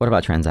energy? What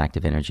about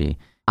transactive energy?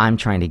 I'm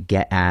trying to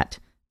get at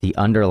the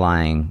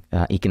underlying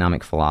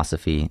economic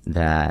philosophy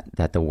that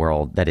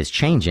is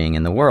changing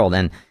in the world.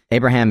 And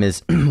Abraham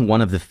is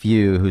one of the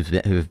few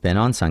who've been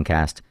on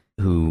Suncast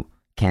who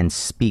can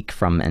speak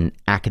from an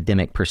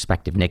academic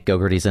perspective. Nick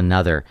Gogarty's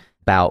another,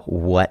 about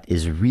what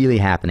is really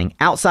happening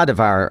outside of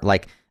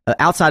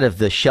outside of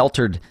the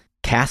sheltered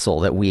castle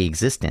that we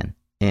exist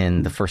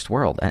in the first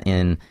world,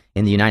 in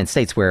the United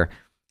States, where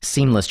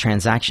seamless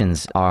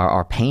transactions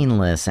are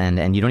painless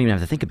and you don't even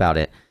have to think about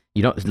it.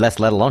 You don't, let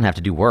alone have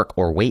to do work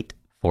or wait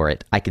for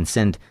it. I can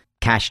send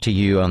cash to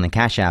you on the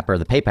Cash App or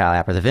the PayPal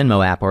app or the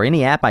Venmo app or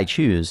any app I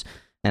choose.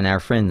 And our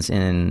friends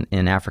in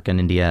Africa and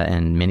India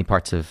and many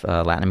parts of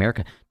Latin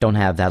America don't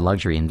have that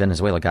luxury. In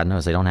Venezuela, God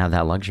knows, they don't have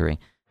that luxury.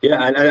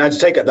 Yeah, and to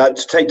take that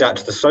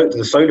to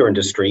the solar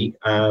industry,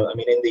 I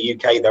mean, in the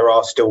UK, there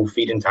are still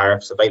feed-in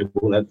tariffs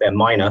available. They're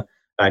minor,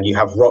 and you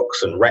have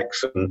ROCs and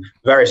RECs and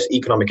various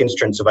economic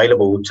instruments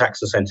available,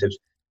 tax incentives.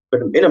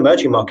 But in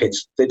emerging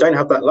markets, they don't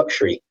have that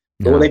luxury.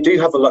 No. But what they do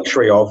have the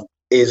luxury of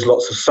is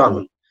lots of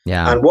sun.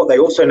 Yeah. And what they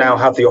also now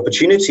have the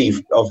opportunity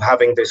of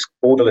having this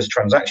borderless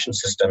transaction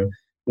system.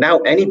 Now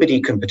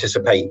anybody can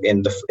participate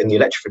in the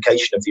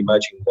electrification of the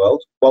emerging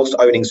world whilst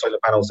owning solar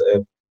panels that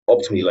are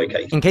optimally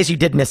located. In case you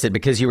did miss it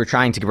because you were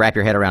trying to wrap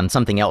your head around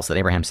something else that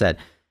Abraham said,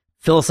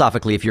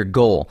 philosophically, if your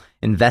goal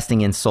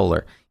investing in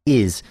solar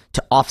is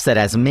to offset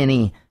as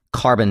many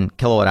carbon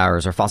kilowatt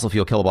hours or fossil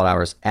fuel kilowatt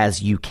hours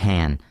as you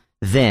can,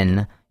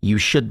 then you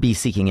should be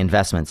seeking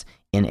investments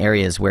in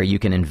areas where you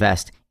can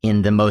invest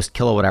in the most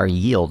kilowatt hour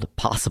yield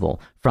possible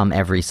from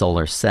every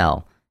solar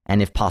cell.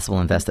 And if possible,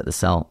 invest at the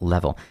cell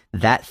level.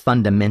 That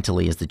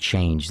fundamentally is the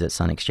change that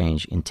Sun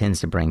Exchange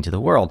intends to bring to the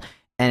world.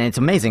 And it's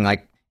amazing,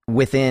 like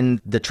within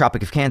the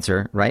Tropic of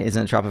Cancer, right?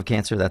 Isn't it Tropic of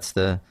Cancer? That's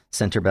the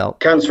center belt.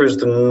 Cancer is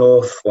the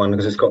north one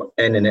because it's got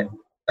N in it.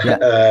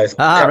 Yeah.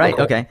 Right.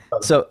 Okay.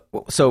 So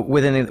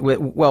within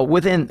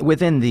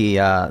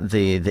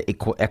the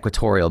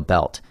equatorial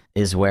belt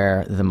is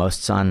where the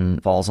most sun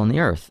falls on the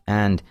Earth.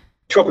 And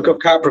Tropical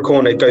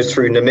Capricorn, it goes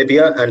through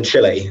Namibia and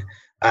Chile.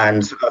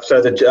 And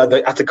so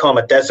the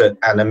Atacama Desert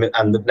and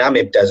the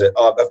Namib Desert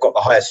have got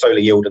the highest solar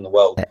yield in the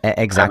world.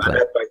 Exactly.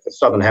 Both the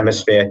southern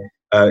hemisphere,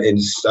 by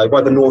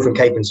the Northern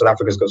Cape in South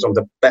Africa has got some of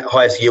the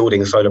highest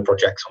yielding solar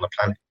projects on the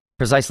planet.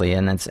 Precisely,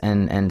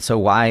 and so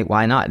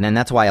why not? And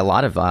that's why a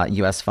lot of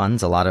U.S.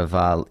 funds, a lot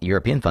of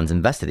European funds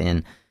invested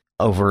in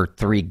over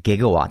 3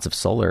 gigawatts of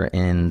solar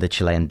in the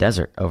Chilean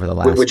desert over the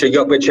last, which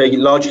are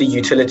largely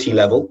utility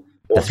level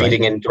or That's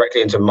feeding in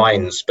directly into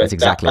mines. But That's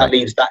exactly that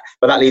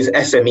right. leaves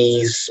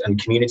SMEs and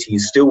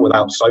communities still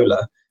without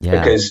solar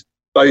because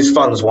those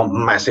funds want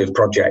massive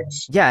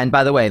projects. Yeah, and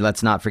by the way,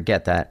 let's not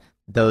forget that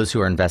those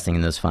who are investing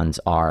in those funds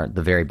are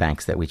the very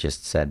banks that we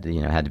just said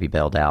had to be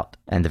bailed out,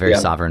 and the very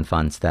sovereign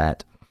funds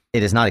that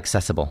it is not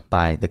accessible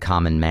by the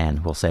common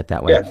man. We'll say it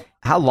that way. Yeah.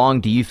 How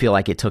long do you feel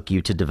like it took you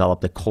to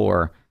develop the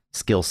core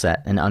skill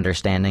set and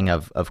understanding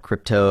of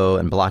crypto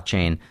and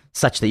blockchain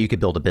such that you could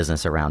build a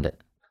business around it?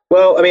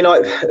 Well, I mean,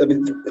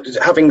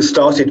 having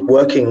started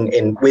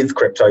working with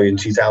crypto in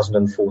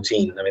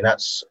 2014, I mean,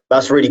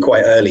 that's really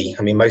quite early.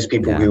 I mean, most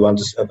people who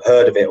have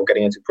heard of it or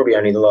getting into it probably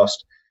only the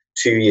last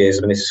 2 years.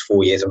 I mean, this is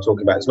 4 years I'm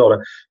talking about. It's not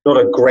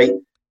a great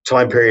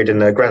time period in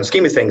the grand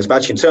scheme of things, but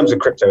actually in terms of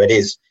crypto, it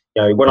is.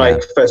 When I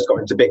first got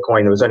into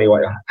Bitcoin, there was only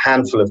like a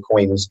handful of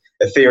coins.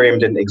 Ethereum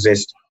didn't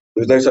exist.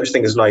 There was no such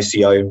thing as an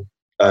ICO.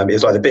 It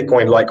was either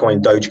Bitcoin,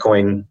 Litecoin,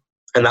 Dogecoin,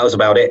 and that was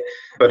about it.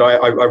 But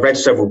I read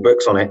several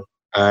books on it.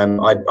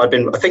 I've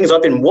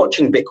been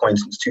watching Bitcoin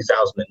since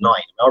 2009.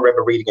 I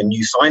remember reading a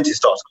New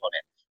Scientist article on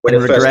it when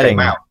it first came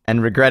out.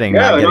 And regretting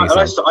not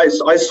getting some.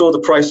 I saw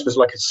the price was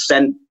like a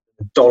cent,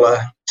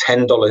 $1,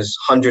 $10,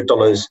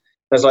 $100.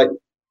 I was like,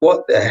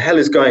 what the hell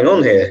is going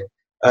on here?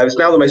 It's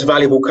now the most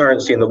valuable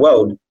currency in the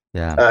world.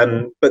 Yeah.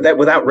 But that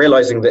without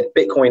realizing that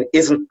Bitcoin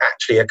isn't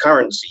actually a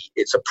currency,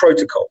 it's a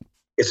protocol.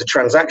 It's a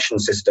transaction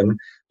system,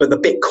 but the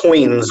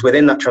Bitcoins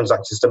within that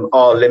transaction system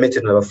are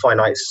limited in a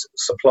finite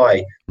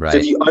supply. Right. So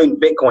if you own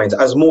Bitcoins,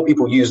 as more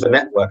people use the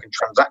network and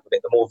transact with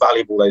it, the more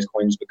valuable those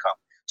coins become.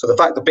 So the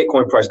fact that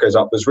Bitcoin price goes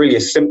up was really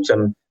a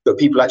symptom that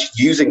people are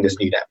actually using this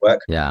new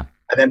network. Yeah.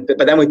 But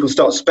then when people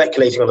start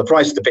speculating on the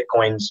price of the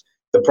Bitcoins,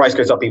 the price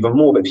goes up even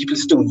more, but people are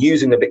still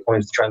using the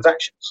Bitcoins for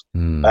transactions.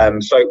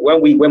 So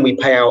when we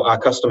pay out our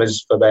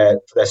customers for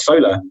their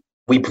solar,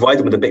 we provide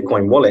them with a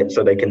Bitcoin wallet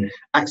so they can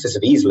access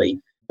it easily,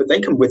 but they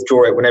can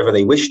withdraw it whenever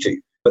they wish to.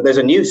 But there's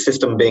a new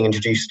system being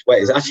introduced where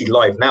it's actually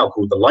live now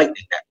called the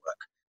Lightning Network,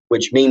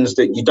 which means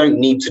that you don't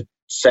need to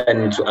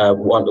send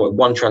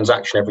one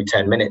transaction every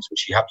 10 minutes,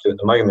 which you have to at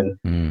the moment,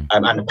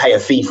 and pay a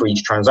fee for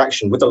each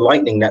transaction. With the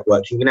Lightning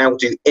Network, you can now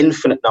do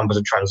infinite numbers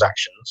of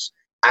transactions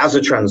as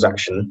a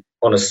transaction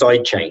on a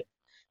side chain.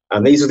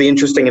 And these are the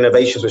interesting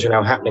innovations which are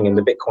now happening in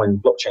the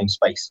Bitcoin blockchain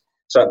space.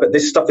 So, but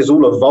this stuff is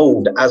all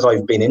evolved as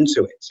I've been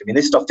into it. I mean,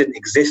 this stuff didn't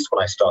exist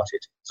when I started.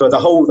 So the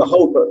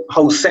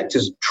whole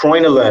sector's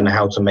trying to learn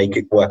how to make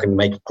it work and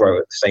make it grow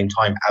at the same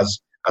time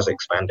as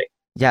expanding.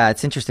 Yeah,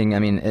 it's interesting. I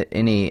mean,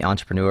 any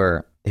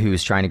entrepreneur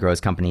who's trying to grow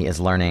his company is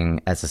learning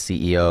as a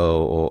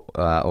CEO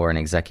or an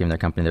executive in their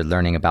company. They're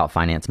learning about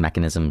finance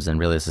mechanisms, and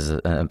really, this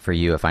is for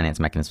you a finance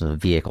mechanism, a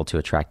vehicle to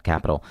attract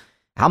capital.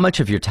 How much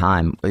of your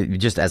time,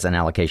 just as an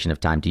allocation of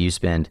time, do you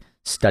spend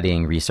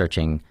studying,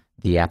 researching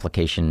the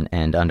application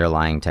and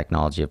underlying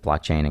technology of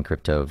blockchain and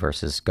crypto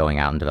versus going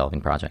out and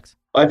developing projects?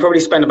 I probably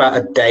spend about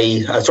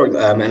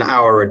an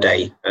hour a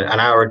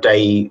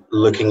day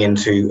looking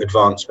into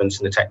advancements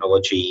in the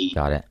technology,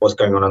 what's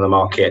going on in the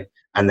market,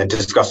 and then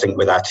discussing it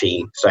with our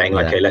team, saying,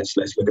 okay, let's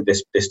look at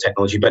this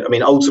technology. But I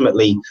mean,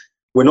 ultimately,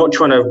 we're not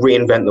trying to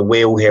reinvent the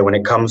wheel here when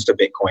it comes to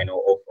Bitcoin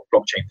or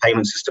blockchain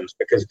payment systems,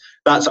 because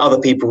that's other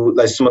people.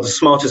 There's some of the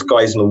smartest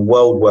guys in the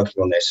world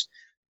working on this.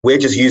 We're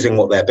just using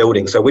what they're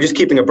building. So we're just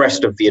keeping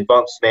abreast of the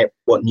advances in it.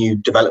 What new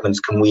developments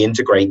can we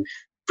integrate?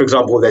 For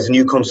example, there's a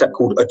new concept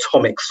called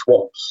atomic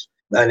swaps.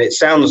 And it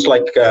sounds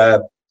like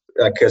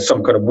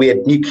some kind of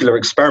weird nuclear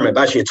experiment,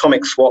 but actually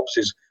atomic swaps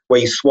is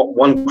where you swap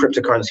one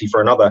cryptocurrency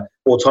for another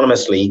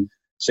autonomously.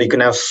 So you can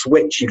now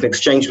switch, you can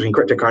exchange between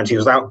cryptocurrencies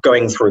without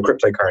going through a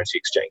cryptocurrency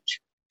exchange.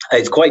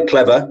 It's quite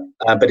clever,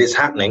 but it's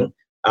happening.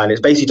 And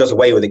it basically does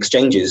away with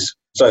exchanges.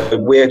 So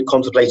we're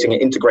contemplating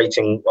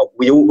integrating,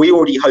 we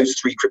already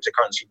host 3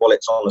 cryptocurrency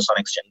wallets on the Sun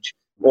Exchange,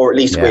 or at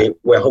least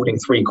we're holding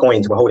 3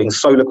 coins. We're holding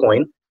Solar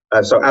Coin.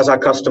 So as our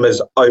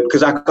customers own,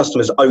 because our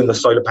customers own the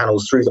solar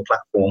panels through the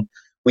platform,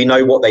 we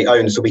know what they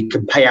own, so we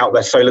can pay out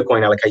their Solar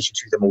Coin allocation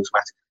to them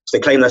automatically. So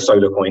they claim their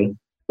Solar Coin.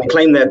 They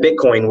claim their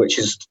Bitcoin, which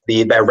is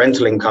their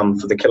rental income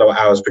for the kilowatt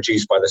hours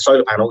produced by the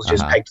solar panels, which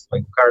is pegged to the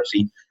local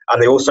currency.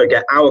 And they also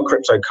get our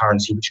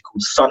cryptocurrency, which is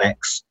called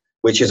SunX,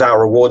 which is our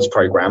rewards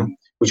program,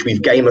 which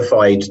we've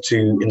gamified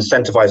to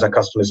incentivize our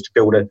customers to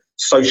build a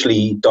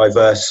socially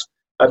diverse,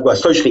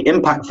 socially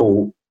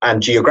impactful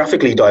and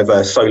geographically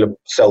diverse solar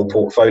cell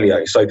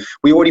portfolio. So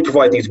we already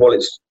provide these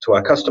wallets to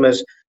our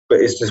customers, but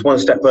it's just one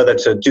step further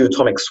to do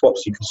atomic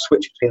swaps. You can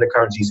switch between the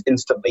currencies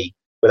instantly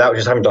without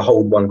just having to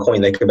hold one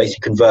coin. They can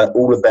basically convert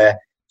all of their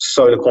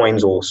solar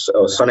coins or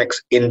SunX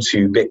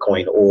into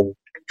Bitcoin, or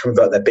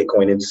convert their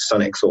Bitcoin into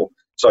SunX or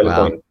solar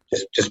coin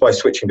just by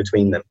switching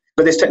between them.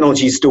 But this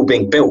technology is still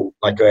being built.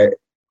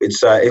 It's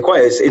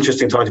quite an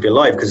interesting time to be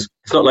alive, because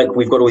it's not like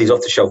we've got all these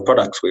off-the-shelf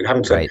products. We're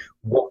having to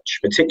watch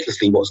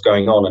meticulously what's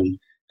going on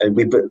And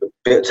we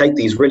take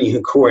these really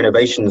core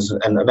innovations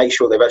and make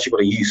sure they've actually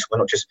got a use. We're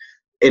not just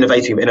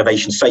innovating for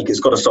innovation's sake. It's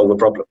got to solve a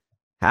problem.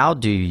 How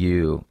do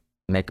you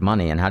make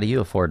money, and how do you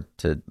afford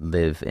to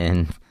live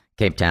in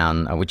Cape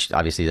Town, which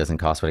obviously doesn't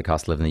cost what it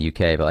costs to live in the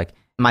UK? But like,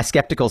 my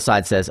skeptical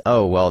side says,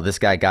 oh, well, this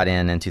guy got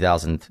in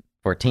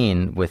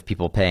 2014 with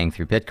people paying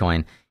through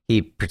Bitcoin.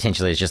 He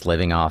potentially is just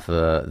living off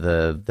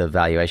the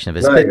valuation of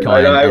his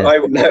Bitcoin.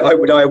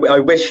 I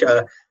wish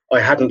I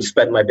hadn't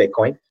spent my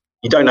Bitcoin.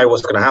 You don't know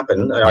what's going to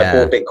happen. I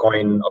bought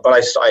Bitcoin, but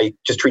I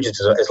just treat it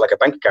as like a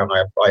bank account.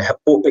 I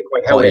bought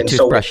Bitcoin, held it, and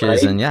sold it.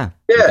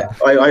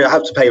 I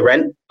had to pay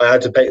rent. I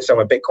had to sell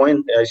my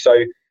Bitcoin.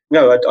 So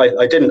no,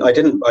 I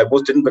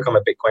didn't become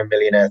a Bitcoin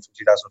millionaire from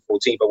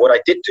 2014. But what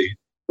I did do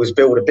was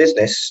build a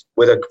business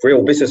with a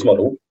real business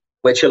model,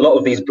 which a lot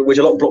of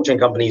blockchain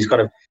companies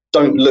kind of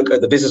don't look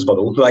at the business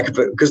model,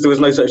 because there was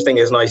no such thing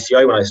as an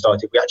ICO when I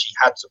started. We actually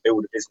had to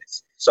build a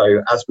business.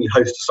 So as we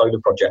host a solar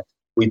project,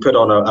 we put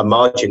on a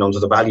margin onto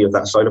the value of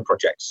that solar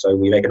project. So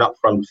we make an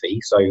upfront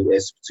fee. So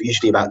it's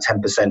usually about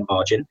 10%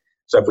 margin.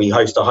 So if we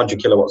host a 100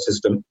 kilowatt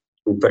system,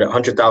 we'll put a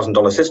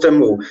 $100,000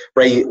 system.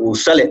 We'll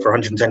sell it for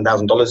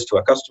 $110,000 to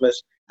our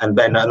customers, and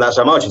that's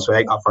our margin. So we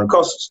make upfront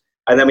costs,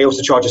 and then we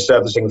also charge a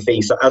servicing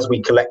fee. So as we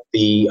collect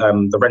the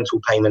rental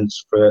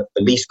payments for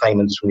the lease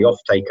payments from the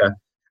off-taker,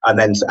 and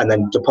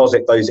then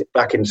deposit those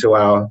back into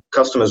our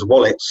customers'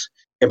 wallets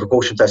in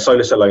proportion to their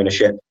solar cell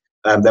ownership,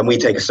 then we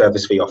take a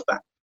service fee off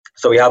that.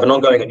 So we have an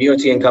ongoing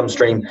annuity income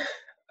stream,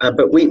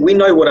 but we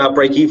know what our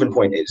break-even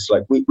point is.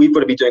 Like we've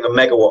got to be doing a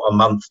megawatt a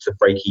month to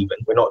break even.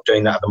 We're not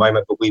doing that at the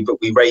moment, but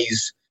we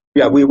raise.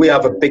 Yeah, we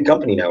have a big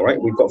company now, right?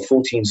 We've got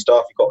 14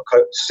 staff. We've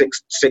got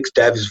six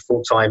devs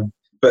full time.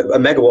 But a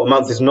megawatt a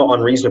month is not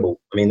unreasonable.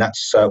 I mean,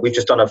 that's we've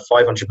just done a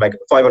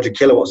 500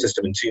 kilowatt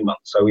system in 2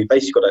 months. So we've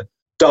basically got to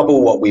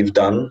double what we've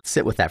done.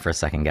 Sit with that for a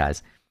second,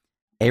 guys.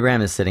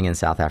 Abraham is sitting in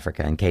South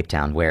Africa, in Cape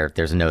Town, where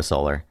there's no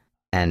solar,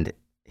 and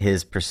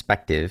his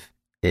perspective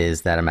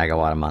is that a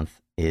megawatt a month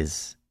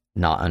is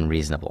not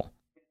unreasonable.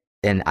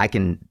 And I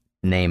can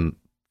name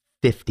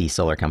 50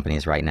 solar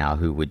companies right now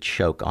who would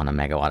choke on a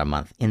megawatt a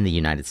month in the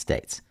United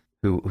States,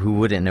 who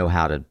wouldn't know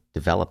how to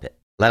develop it,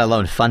 let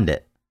alone fund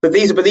it. But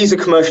these are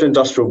commercial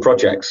industrial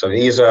projects. So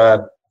these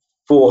are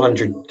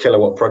 400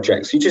 kilowatt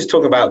projects. You just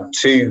talk about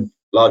 2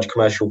 large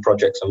commercial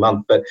projects a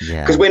month, but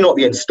because we're not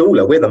the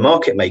installer, we're the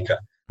market maker.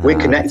 We're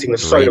connecting the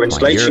solar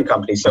installation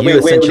companies. So you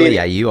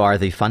are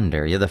the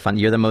funder.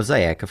 You're the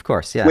mosaic, of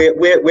course. Yeah,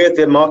 we're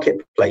the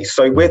marketplace.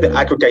 So we're the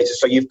aggregators.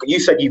 So you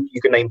said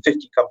you can name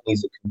 50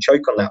 companies that can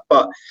choke on that,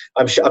 but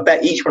I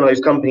bet each one of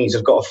those companies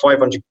has got a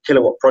 500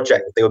 kilowatt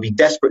project that they would be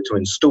desperate to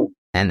install,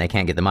 and they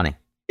can't get the money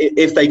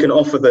if they can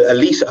offer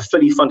a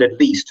fully funded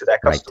lease to their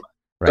customer.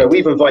 Right. So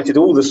we've invited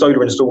all the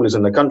solar installers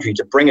in the country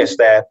to bring us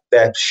their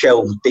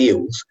shelved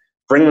deals,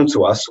 bring them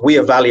to us. We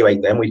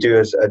evaluate them. We do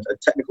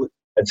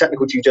a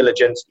technical due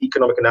diligence,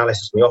 economic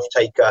analysis on the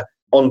off-taker,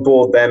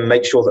 onboard them,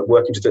 make sure that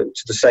working to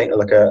the same,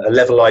 like a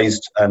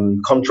levelized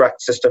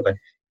contract system, like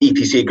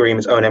EPC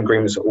agreements, O&M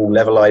agreements are all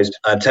levelized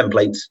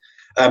templates.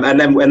 And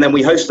then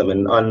we host them,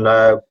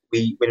 and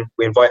we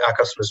invite our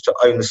customers to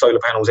own the solar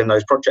panels in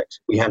those projects.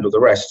 We handle the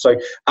rest. So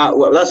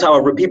that's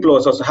how people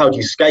always ask, how do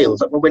you scale?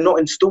 It's like, well, we're not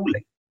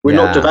installing. We're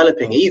not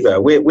developing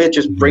either. We're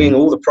just bringing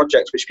all the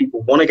projects which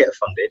people want to get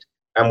funded,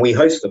 and we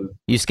host them.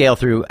 You scale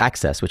through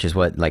access, which is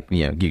what,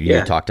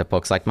 you talk to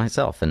folks like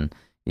myself, and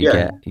you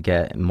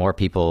get more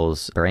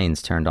people's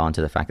brains turned on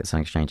to the fact that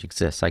Sun Exchange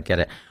exists. I get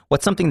it.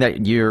 What's something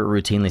that you're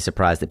routinely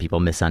surprised that people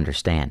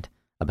misunderstand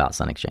about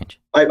Sun Exchange?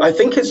 I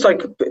think it's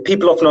like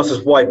people often ask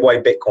us why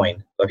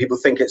Bitcoin. Like people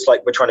think it's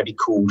like we're trying to be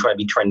cool, trying to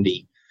be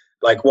trendy.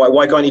 Like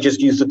why can't you just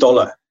use the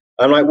dollar?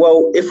 I'm like,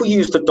 well, if we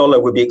use the dollar,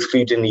 we'd be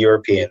excluding the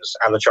Europeans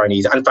and the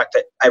Chinese, and in fact,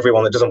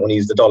 everyone that doesn't want to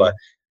use the dollar.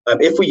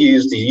 If we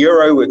use the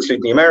euro, we're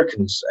excluding the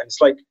Americans. And it's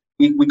like,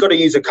 we've got to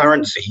use a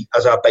currency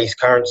as our base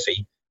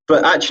currency.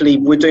 But actually,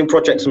 we're doing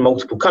projects in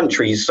multiple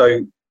countries, so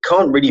it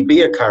can't really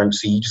be a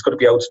currency. You just got to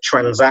be able to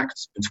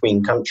transact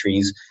between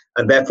countries.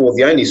 And therefore,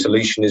 the only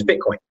solution is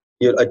Bitcoin,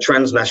 a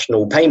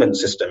transnational payment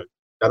system.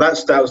 Now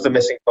that was the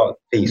missing part of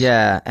the piece.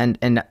 Yeah,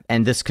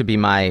 and this could be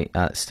my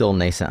still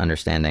nascent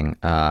understanding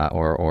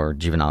or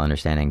juvenile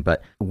understanding,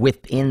 but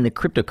within the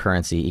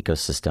cryptocurrency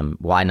ecosystem,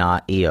 why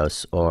not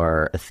EOS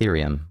or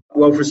Ethereum?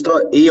 Well, for a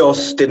start,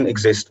 EOS didn't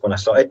exist when I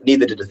started.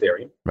 Neither did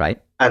Ethereum.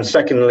 Right. And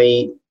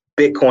secondly,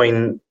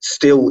 Bitcoin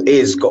still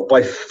got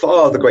by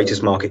far the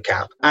greatest market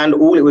cap, and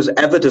all it was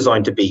ever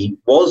designed to be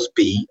was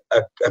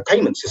a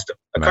payment system,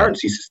 a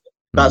currency system.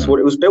 That's what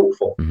it was built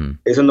for.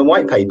 It's in the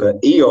white paper.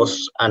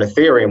 EOS and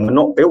Ethereum were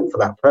not built for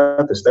that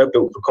purpose. They're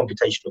built for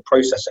computational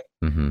processing.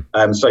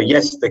 So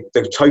yes,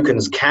 the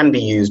tokens can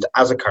be used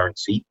as a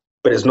currency,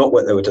 but it's not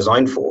what they were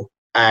designed for.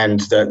 And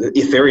the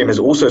Ethereum has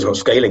also got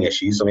scaling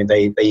issues. I mean,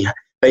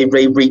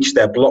 they reached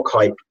their block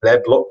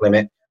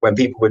limit when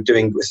people were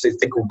doing this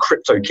thing called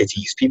crypto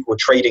kitties. People were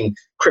trading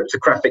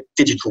cryptographic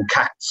digital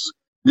cats,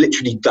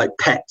 literally like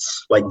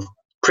pets, like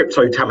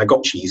crypto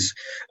Tamagotchis,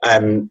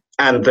 and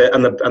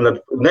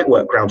the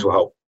network ground to a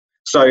halt.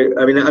 So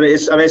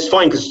it's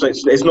fine because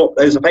it's not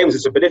as a payment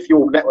system. But if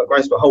your network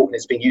runs to a halt and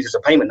it's being used as a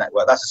payment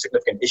network, that's a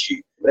significant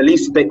issue. At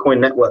least the Bitcoin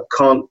network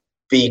can't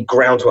be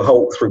ground to a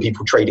halt through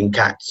people trading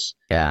cats.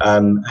 Yeah.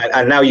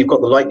 And now you've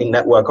got the Lightning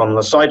network on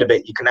the side of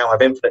it. You can now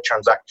have infinite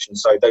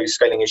transactions. So those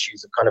scaling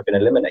issues have kind of been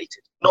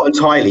eliminated. Not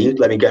entirely.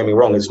 Let me get me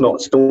wrong. It's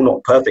still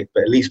not perfect,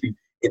 but at least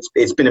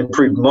it's been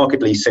improved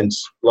markedly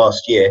since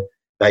last year.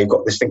 Now you've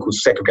got this thing called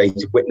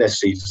segregated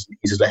witness,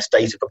 uses less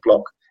data per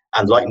block,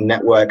 and Lightning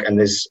Network, and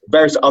there's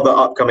various other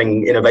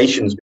upcoming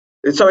innovations.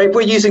 So if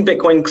we're using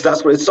Bitcoin because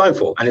that's what it's designed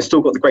for, and it's still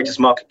got the greatest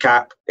market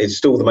cap, it's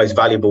still the most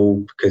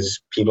valuable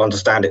because people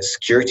understand its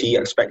security,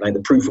 expect like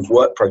the proof of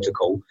work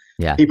protocol.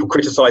 Yeah. People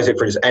criticize it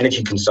for its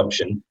energy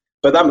consumption.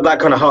 But that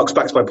kind of harks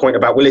back to my point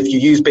about, well, if you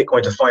use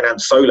Bitcoin to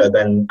finance solar,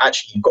 then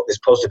actually you've got this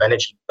positive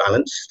energy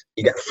balance.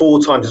 You get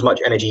 4 times as much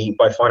energy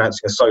by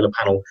financing a solar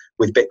panel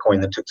with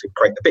Bitcoin that took to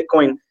create the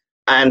Bitcoin.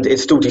 And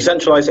it's still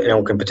decentralized and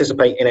anyone can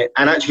participate in it.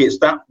 And actually it's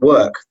that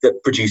work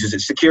that produces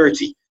its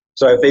security.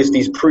 So if there's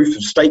these proof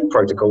of stake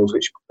protocols,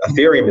 which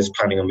Ethereum is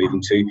planning on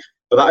moving to,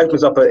 but that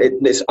opens up,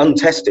 it's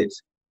untested.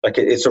 Like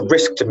it's a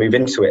risk to move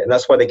into it. And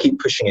that's why they keep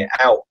pushing it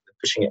out,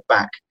 pushing it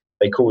back.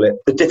 They call it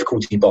the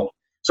difficulty bomb.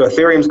 So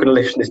Ethereum's going to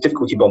lift this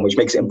difficulty bomb, which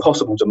makes it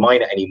impossible to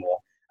mine it anymore.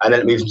 And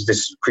then it moves into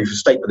this proof of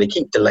stake, but they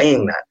keep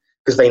delaying that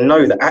because they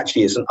know that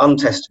actually it's an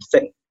untested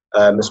thing.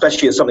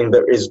 Especially as something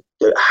that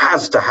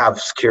has to have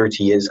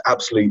security is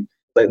absolute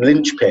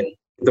linchpin.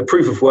 The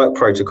proof of work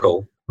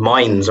protocol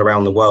mines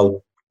around the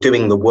world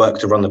doing the work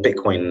to run the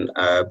Bitcoin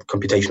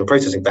computational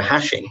processing, the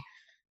hashing,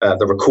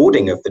 the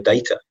recording of the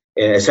data.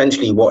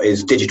 Essentially what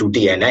is digital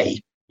DNA.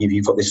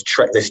 You've got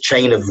this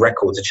chain of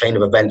records, a chain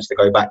of events that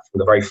go back from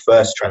the very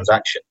first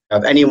transaction.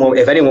 If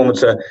anyone were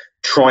to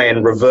try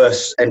and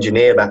reverse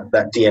engineer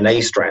that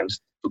DNA strand,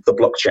 the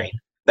blockchain,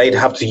 they'd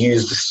have to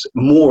use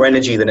more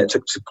energy than it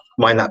took to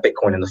mine that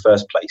Bitcoin in the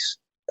first place.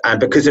 And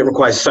because it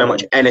requires so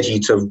much energy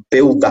to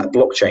build that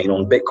blockchain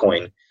on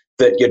Bitcoin,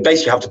 that you'd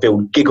basically have to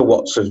build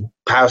gigawatts of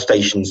power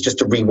stations just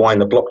to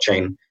rewind the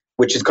blockchain,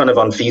 which is kind of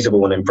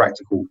unfeasible and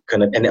impractical.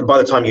 And by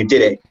the time you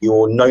did it,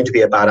 you're known to be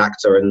a bad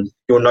actor, and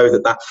you'll know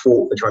that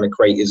fork they're trying to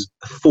create is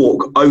a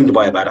fork owned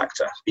by a bad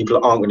actor.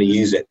 People aren't going to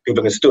use it. People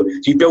are going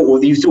to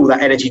you used all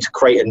that energy to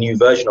create a new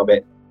version of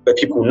it, but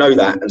people know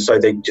that, and so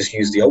they just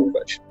use the old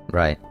version.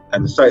 Right.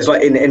 And so it's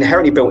like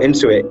inherently built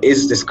into it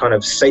is this kind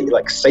of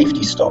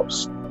safety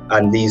stops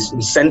and these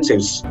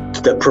incentives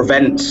that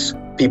prevent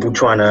people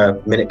trying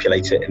to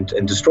manipulate it and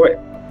destroy it.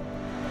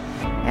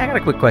 Hey, I got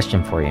a quick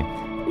question for you.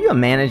 Are you a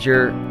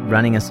manager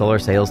running a solar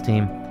sales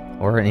team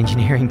or an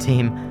engineering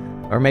team?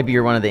 Or maybe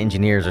you're one of the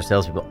engineers or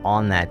salespeople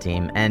on that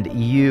team, and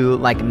you,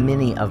 like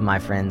many of my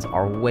friends,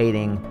 are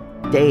waiting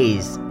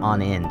days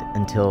on end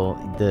until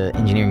the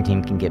engineering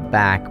team can get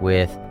back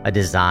with a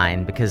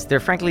design because they're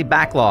frankly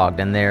backlogged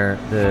and they're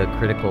the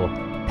critical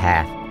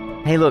path.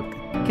 Hey, look,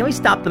 can we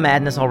stop the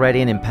madness already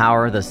and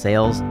empower the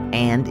sales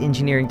and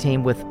engineering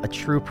team with a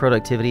true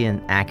productivity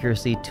and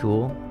accuracy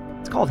tool?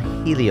 It's called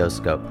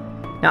Helioscope.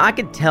 Now, I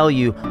could tell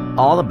you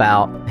all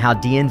about how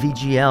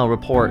DNVGL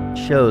report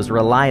shows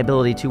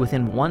reliability to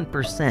within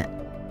 1%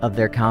 of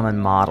their common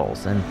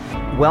models, and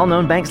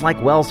well-known banks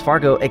like Wells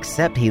Fargo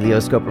accept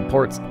Helioscope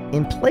reports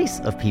in place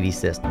of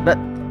PVSys. But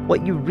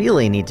what you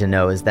really need to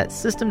know is that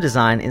system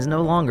design is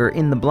no longer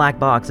in the black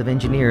box of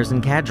engineers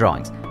and CAD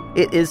drawings.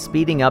 It is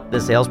speeding up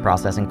the sales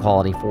process and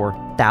quality for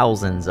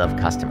thousands of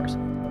customers.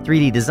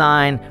 3D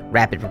design,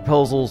 rapid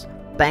proposals,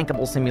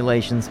 bankable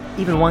simulations,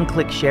 even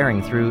one-click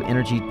sharing through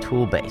Energy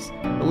Toolbase.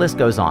 The list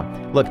goes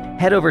on. Look,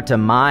 head over to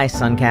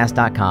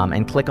mysuncast.com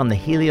and click on the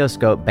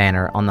Helioscope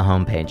banner on the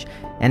homepage.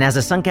 And as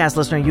a Suncast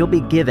listener, you'll be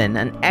given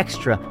an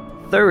extra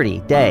 30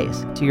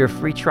 days to your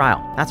free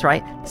trial. That's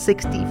right,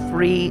 60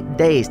 free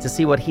days to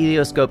see what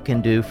Helioscope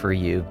can do for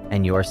you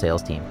and your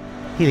sales team.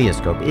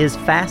 Helioscope is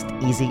fast,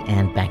 easy,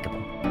 and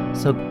bankable.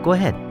 So go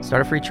ahead,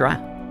 start a free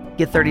trial.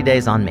 Get 30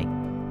 days on me.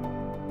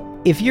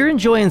 If you're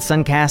enjoying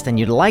Suncast and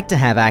you'd like to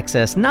have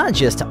access not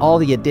just to all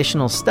the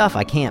additional stuff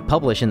I can't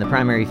publish in the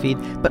primary feed,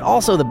 but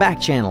also the back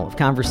channel of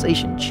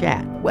conversation,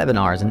 chat,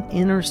 webinars, and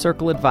inner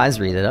circle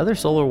advisory that other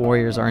solar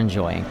warriors are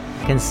enjoying,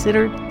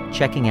 consider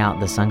checking out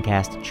the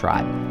Suncast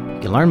Tribe.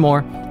 You can learn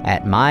more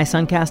at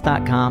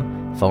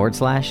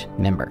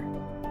mysuncast.com/member.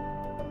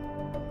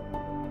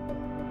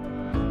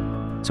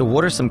 So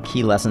what are some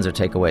key lessons or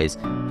takeaways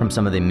from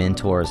some of the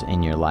mentors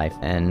in your life,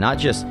 and not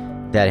just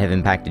that have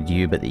impacted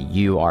you, but that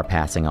you are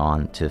passing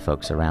on to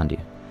folks around you?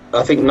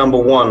 I think number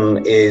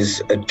one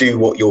is do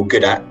what you're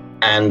good at.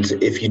 And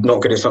if you're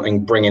not good at something,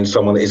 bring in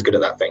someone that is good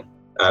at that thing.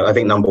 I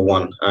think number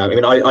one.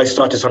 I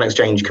started Sun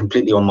Exchange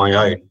completely on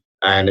my own,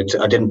 and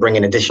I didn't bring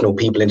in additional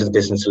people into the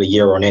business until a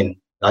year on in.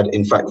 I,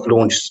 in fact,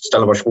 launched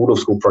Stellenbosch Waldorf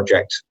School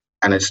project,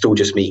 and it's still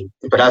just me.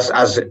 But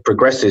as it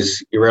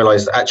progresses, you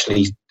realize that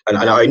actually, and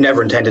I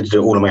never intended to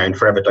do it all on my own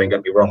forever, don't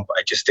get me wrong, but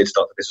I just did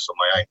start the business on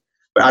my own.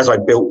 But as I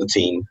built the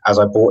team, as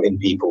I brought in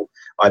people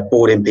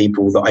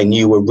that I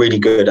knew were really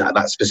good at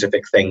that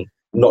specific thing,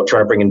 not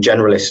trying to bring in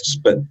generalists,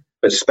 but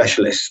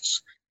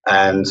specialists.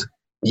 And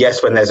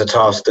yes, when there's a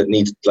task that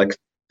needs, like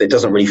it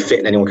doesn't really fit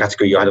in any one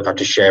category. You either have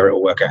to share it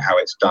or work out how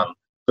it's done.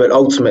 But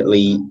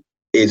ultimately,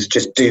 is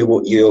just do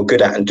what you're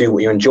good at and do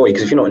what you enjoy.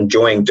 Because if you're not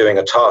enjoying doing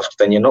a task,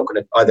 then you're not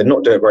going to either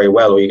not do it very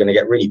well, or you're going to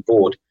get really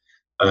bored.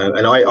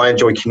 And I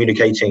enjoy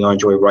communicating. I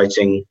enjoy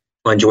writing.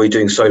 I enjoy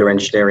doing solar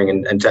engineering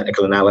and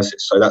technical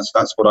analysis. So that's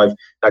what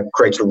I've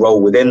created a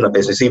role within the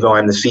business. Even though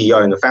I'm the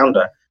CEO and the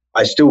founder,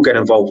 I still get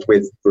involved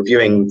with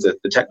reviewing the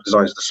technical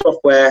designs of the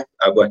software,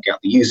 working out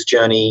the user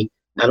journey,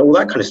 and all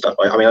that kind of stuff.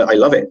 I mean, I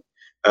love it.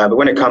 But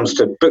when it comes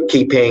to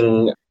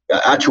bookkeeping,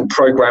 actual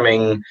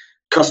programming,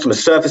 customer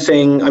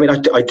servicing, I mean,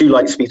 I do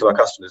like to speak to our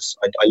customers.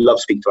 I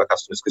love speaking to our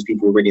customers because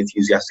people are really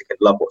enthusiastic and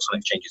love what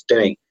SunExchange is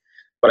doing.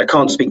 But I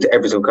can't speak to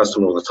every single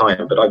customer all the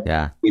time.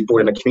 But we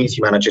brought in a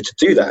community manager to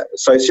do that.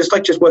 So it's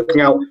just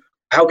working out,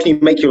 how can you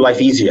make your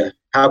life easier?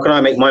 How can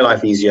I make my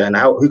life easier? And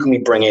who can we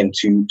bring in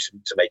to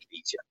make it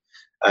easier?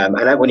 And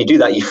then when you do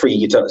that, you free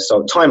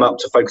your time up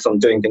to focus on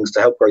doing things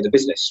to help grow the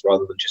business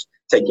rather than just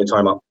taking your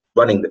time up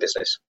running the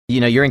business.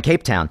 You're in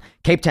Cape Town.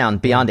 Cape Town,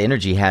 Beyond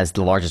Energy, has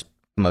the largest,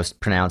 most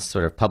pronounced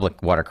sort of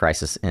public water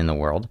crisis in the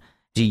world.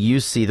 Do you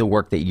see the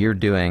work that you're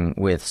doing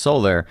with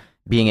solar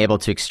being able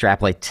to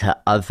extrapolate to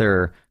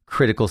other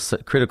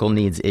critical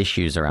needs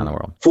issues around the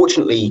world?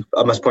 Fortunately,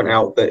 I must point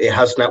out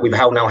that we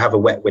now have a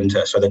wet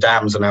winter, so the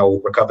dams are now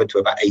recovered to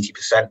about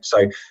 80%.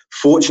 So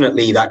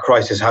fortunately, that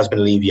crisis has been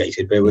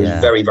alleviated, but it was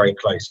very, very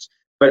close.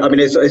 But I mean,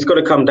 it's got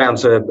to come down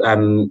to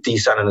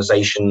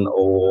desalinization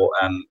or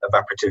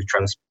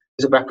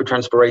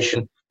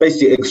evapotranspiration,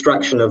 basically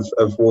extraction of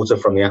water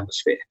from the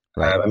atmosphere.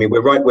 Right. I mean,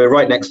 we're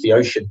right next to the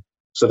ocean,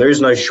 so there is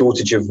no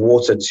shortage of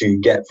water to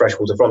get fresh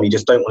water from. You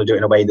just don't want to do it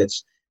in a way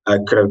that's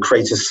kind of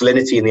creates a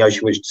salinity in the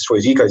ocean which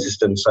destroys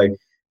ecosystems. So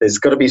there's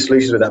got to be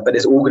solutions with that, but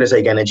it's all going to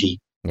take energy.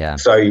 Yeah.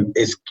 So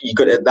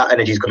that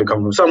energy's got to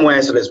come from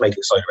somewhere. So let's make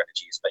it solar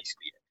energy is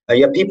basically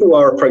it. People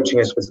are approaching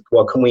us with,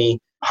 well, can we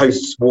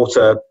host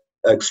water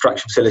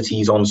extraction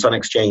facilities on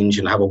SunExchange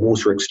and have a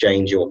water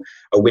exchange or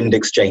a wind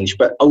exchange?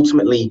 But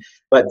ultimately,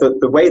 like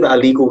the way that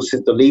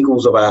the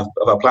legals of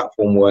our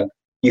platform work,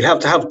 you have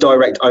to have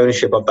direct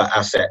ownership of that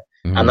asset.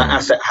 Mm-hmm. And that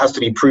asset has to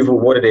be provable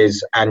what it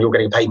is, and you're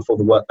getting paid for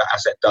the work that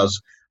asset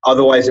does.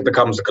 Otherwise, it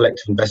becomes a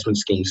collective investment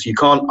scheme. So you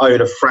can't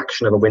own a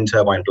fraction of a wind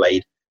turbine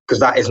blade, because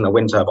that isn't a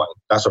wind turbine.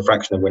 That's a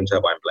fraction of a wind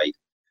turbine blade.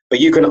 But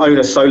you can own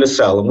a solar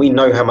cell, and we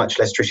know how much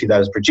electricity that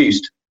is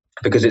produced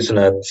because it's in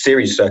a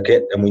series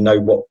circuit, and we know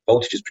what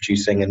voltage it's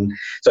producing. And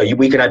so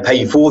we can pay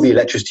you for the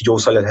electricity your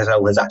solar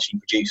cell has actually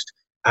produced.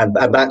 And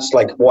that's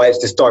like why it's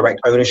this direct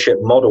ownership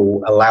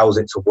model allows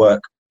it to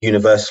work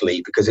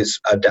universally, because it's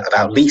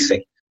about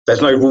leasing.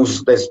 There's no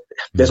rules.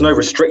 There's no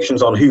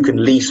restrictions on who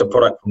can lease a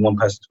product from one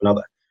person to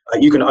another.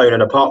 You can own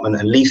an apartment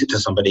and lease it to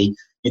somebody.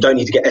 You don't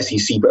need to get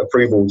SEC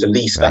approval to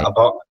lease that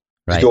apartment.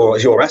 Right.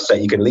 It's your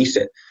asset. You can lease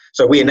it.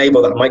 So we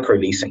enable that micro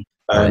leasing.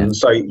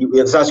 So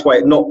that's why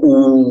not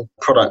all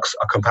products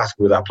are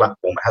compatible with our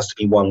platform. It has to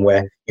be one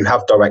where you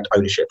have direct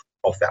ownership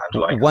of that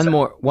underlying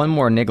asset. One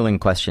more niggling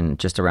question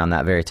just around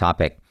that very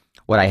topic.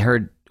 What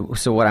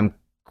I'm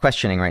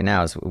questioning right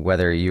now is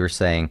whether you're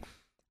saying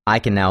I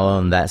can now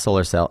own that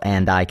solar cell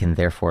and I can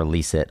therefore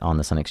lease it on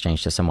the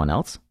SunExchange to someone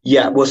else?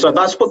 Yeah, well, so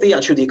that's what the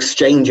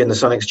exchange in the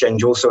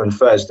SunExchange also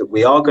infers, that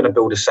we are going to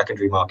build a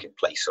secondary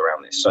marketplace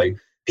around this. So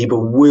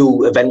people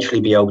will eventually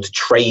be able to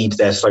trade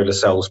their solar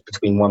cells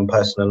between one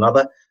person and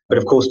another. But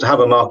of course, to have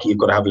a market, you've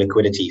got to have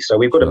liquidity. So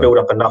we've got to build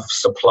up enough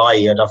supply,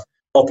 enough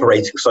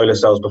operating solar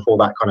cells before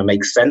that kind of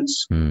makes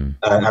sense, and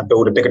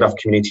build a big enough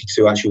community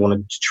to actually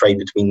want to trade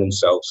between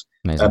themselves.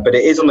 But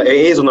it is on the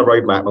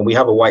roadmap, and we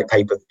have a white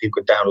paper that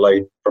people could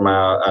download from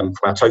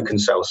our token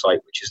sale site,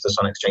 which is the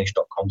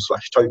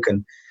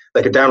sunexchange.com/token.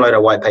 They could download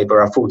our white paper.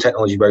 Our full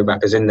technology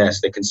roadmap is in there, so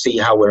they can see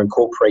how we're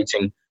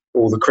incorporating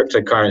all the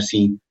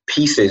cryptocurrency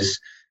pieces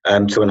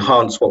to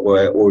enhance what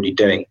we're already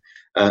doing.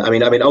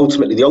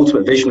 Ultimately, the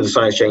ultimate vision of the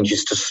SunExchange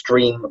is to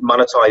stream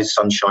monetized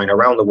sunshine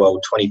around the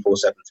world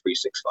 24/7,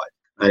 365.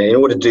 And in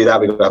order to do that,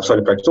 we've got to have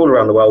solar projects all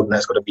around the world, and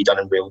that's got to be done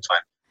in real time.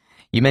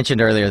 You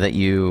mentioned earlier that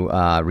you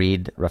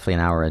read roughly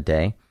an hour a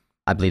day.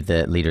 I believe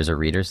that leaders are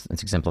readers.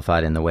 It's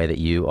exemplified in the way that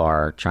you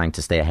are trying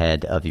to stay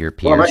ahead of your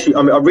peers.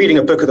 Well, I'm reading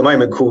a book at the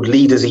moment called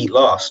Leaders Eat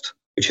Last,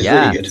 which is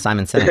really good.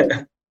 Simon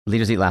Sinek.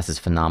 Leaders Eat Last is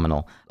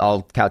phenomenal.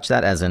 I'll couch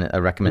that as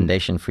a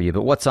recommendation for you.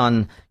 But what's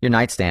on your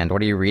nightstand?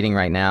 What are you reading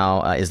right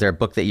now? Is there a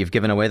book that you've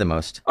given away the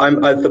most?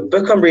 The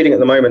book I'm reading at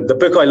the moment, the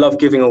book I love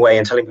giving away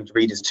and telling people to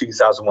read is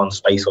 2001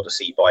 Space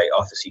Odyssey by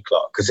Arthur C.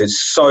 Clarke, because it's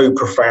so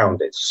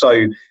profound. It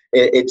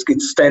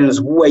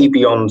extends way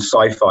beyond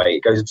sci-fi.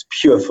 It goes into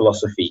pure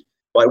philosophy.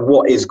 Like,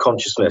 what is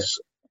consciousness?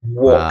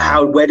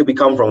 Where did we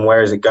come from?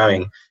 Where is it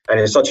going? And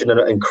in such an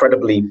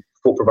incredibly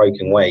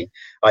thought-provoking way.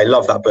 I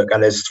love that book,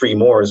 and there's 3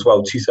 more as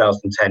well: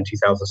 2010,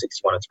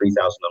 2061, and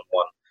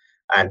 3001.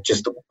 And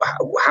just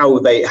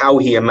how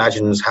he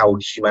imagines how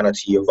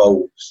humanity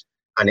evolves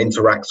and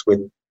interacts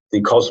with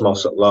the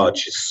cosmos at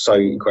large is so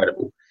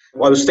incredible.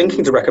 What I was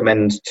thinking to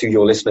recommend to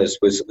your listeners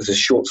was a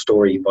short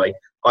story by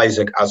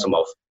Isaac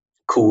Asimov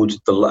called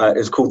The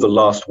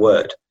Last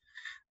Word.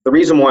 The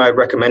reason why I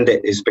recommend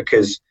it is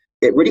because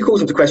it really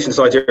calls into question this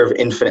idea of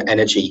infinite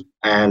energy.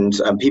 And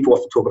people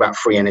often talk about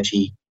free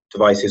energy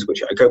devices,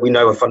 which we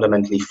know are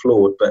fundamentally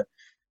flawed, but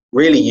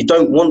really you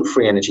don't want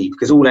free energy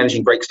because all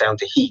energy breaks down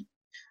to heat.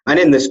 And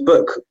in this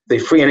book, the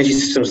free energy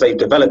systems they've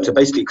developed are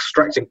basically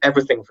extracting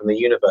everything from the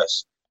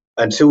universe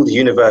until the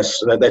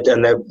universe,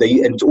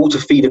 and all to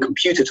feed a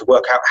computer to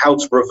work out how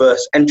to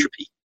reverse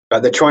entropy.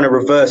 They're trying to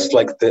reverse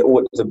like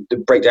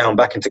the breakdown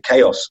back into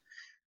chaos.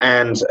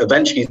 And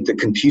eventually the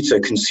computer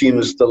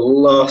consumes the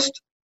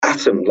last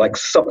atom, like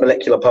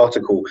submolecular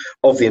particle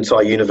of the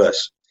entire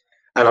universe.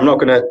 And I'm not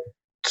going to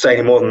say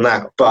any more than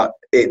that, but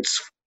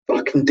it's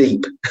fucking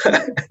deep.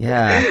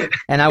 Yeah.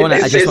 And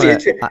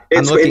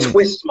it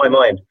twists my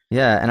mind.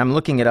 Yeah. And I'm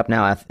looking it up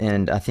now,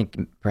 and I think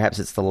perhaps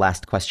it's the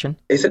last question.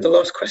 Is it the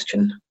last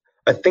question?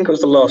 I think it was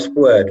the last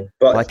word,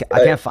 but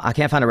I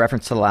can't find a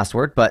reference to the last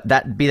word. But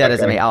be that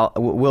as it may,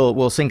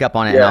 we'll sync up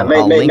on it. Yeah, and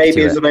I'll link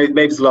maybe to it's it.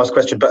 maybe it's the last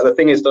question. But the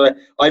thing is that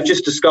I've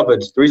just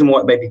discovered the reason why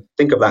it made me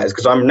think of that is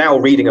because I'm now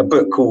reading a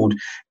book called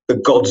The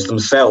Gods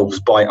Themselves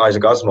by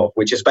Isaac Asimov,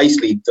 which is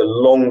basically the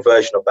long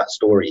version of that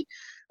story,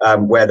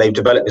 where they've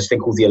developed this thing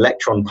called the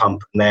electron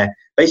pump, and they're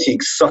basically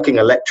sucking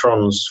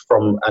electrons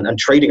from and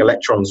trading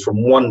electrons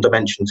from one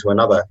dimension to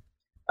another.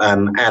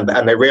 And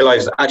they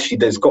realize that actually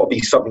there's got to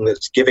be something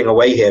that's giving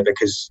away here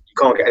because you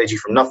can't get energy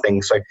from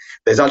nothing. So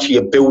there's actually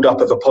a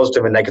build-up of a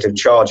positive and negative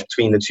charge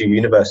between the two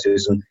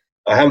universes. And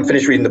I haven't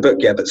finished reading the book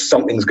yet, but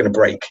something's going to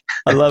break.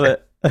 I love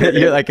it.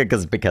 You're like,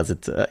 because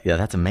it's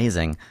that's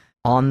amazing.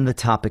 On the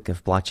topic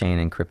of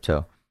blockchain and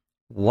crypto,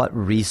 what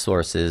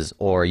resources,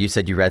 or you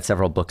said you read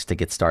several books to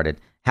get started.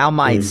 How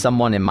might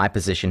someone in my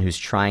position who's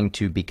trying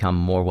to become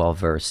more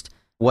well-versed,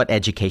 what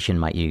education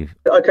might you?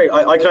 Okay,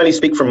 I can only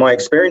speak from my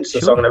experience, Sure.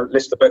 So I'm going to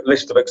list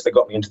the books that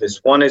got me into this.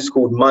 One is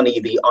called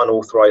Money: The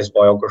Unauthorized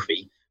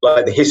Biography,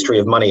 like the history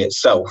of money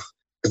itself,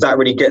 because that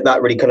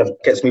really kind of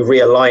gets me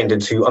realigned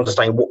into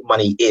understanding what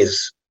money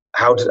is,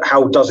 how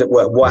does it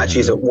work, what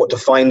actually is it, what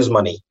defines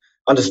money,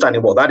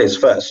 understanding what that is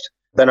first.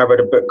 Then I read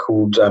a book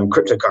called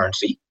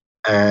Cryptocurrency,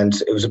 and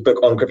it was a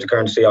book on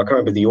cryptocurrency. I can't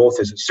remember the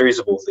authors, it's a series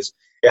of authors.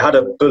 It had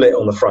a bullet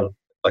on the front,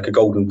 like a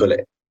golden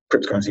bullet.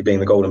 Cryptocurrency being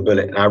the golden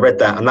bullet. And I read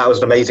that, and that was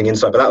an amazing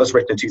insight, but that was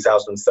written in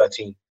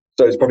 2013.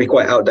 So it's probably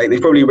quite outdated.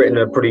 They've probably written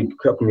a pretty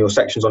couple more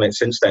sections on it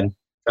since then.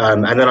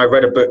 And then I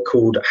read a book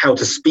called How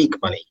to Speak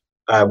Money,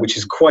 which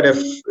is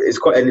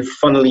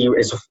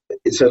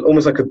it's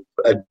almost like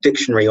a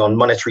dictionary on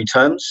monetary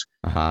terms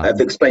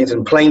that explains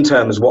in plain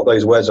terms what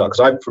those words are. Because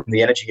I'm from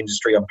the energy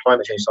industry, I'm a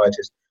climate change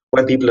scientist.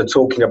 When people are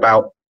talking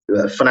about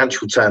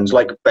financial terms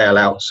like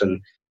bailouts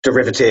and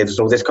derivatives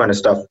and all this kind of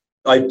stuff,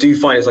 I do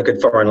find it's like a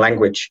foreign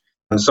language.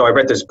 And so I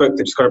read this book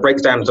that just kind of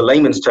breaks down into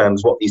layman's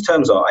terms what these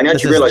terms are. And I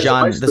actually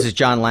realized this is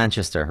John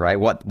Lanchester, right?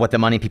 What the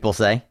money people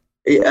say?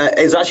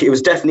 It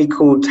was definitely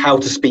called How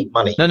to Speak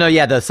Money. No,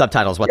 the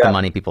subtitles, what the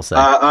money people say.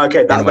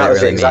 Okay, that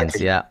was it, exactly.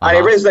 Means, yeah.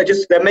 And it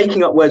is, they're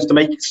making up words to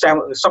make it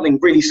sound something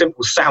really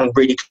simple, sound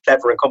really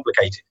clever and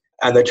complicated.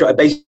 And they're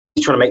basically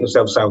trying to make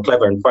themselves sound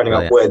clever and finding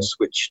out words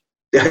which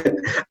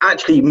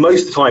actually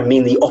most of the time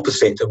mean the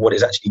opposite of what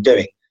it's actually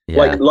doing.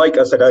 Yeah. Like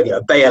I said earlier,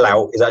 a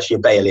bailout is actually a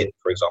bail-in,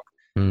 for example.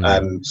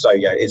 So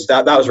yeah, it's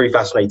that was really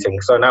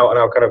fascinating. So now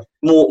kind of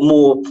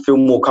feel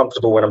more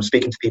comfortable when I'm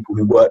speaking to people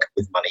who work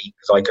with money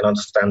because I can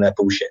understand their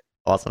bullshit.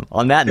 Awesome.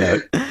 On that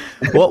note,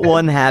 what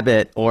one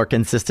habit or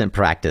consistent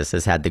practice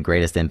has had the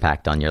greatest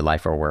impact on your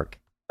life or work?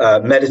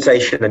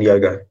 Meditation and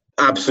yoga.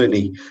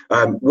 Absolutely.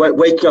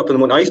 Waking up in the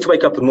morning. I used to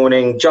wake up in the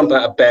morning, jump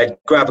out of bed,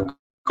 grab a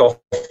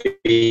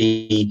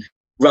coffee,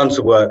 run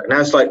to work. And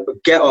now it's like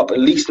get up at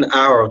least an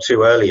hour or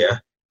two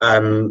earlier.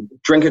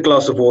 Drink a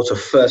glass of water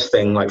first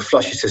thing, like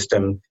flush your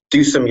system,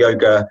 do some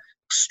yoga,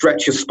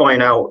 stretch your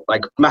spine out,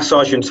 like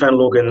massage your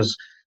internal organs,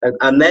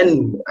 and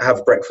then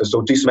have breakfast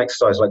or do some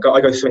exercise. Like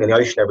I go swimming in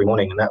the ocean every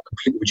morning, and that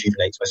completely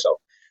rejuvenates myself.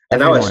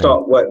 And I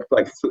start work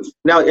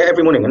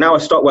every morning. And now I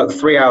start work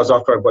 3 hours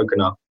after I've woken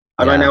up,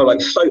 and I now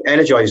so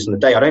energized in the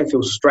day. I don't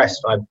feel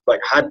stressed. I've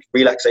had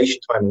relaxation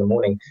time in the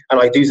morning,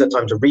 and I use that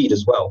time to read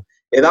as well.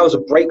 That was a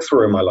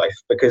breakthrough in my life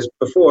because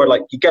before,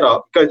 you get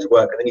up, go to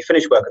work, and then you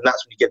finish work, and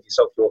that's when you give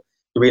yourself your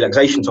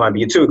relaxation time, but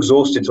you're too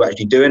exhausted to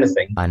actually do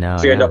anything. I know.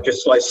 So you end up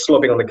just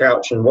slobbing on the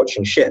couch and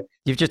watching shit.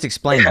 You've just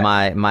explained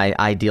my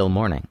ideal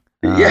morning.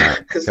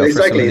 Exactly.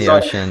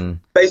 It's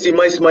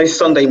basically my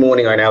Sunday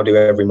morning I now do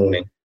every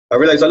morning. I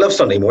realize I love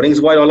Sunday mornings.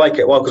 Why do I like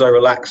it? Well, because I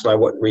relax and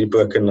I read a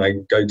book and I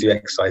go do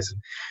exercise.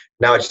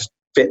 Now I just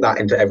fit that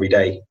into every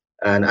day.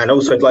 And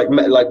also like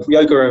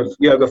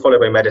yoga followed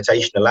by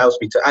meditation allows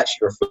me to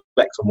actually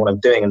reflect on what I'm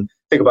doing and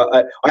think about.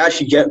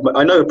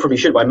 I know I probably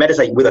should, but I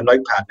meditate with a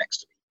notepad next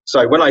to me.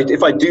 So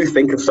if I do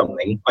think of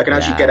something, I can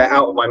actually get it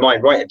out of my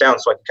mind, write it down,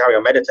 so I can carry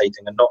on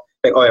meditating and not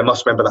think, I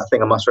must remember that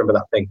thing. I must remember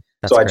that thing.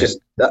 That's so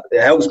great.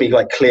 It helps me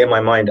clear my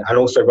mind and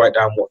also write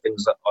down what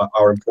things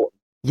are important.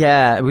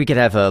 Yeah, we could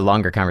have a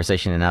longer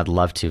conversation, and I'd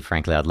love to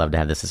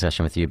have this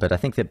discussion with you. But I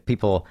think that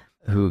people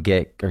who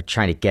are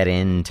trying to get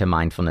into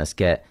mindfulness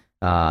they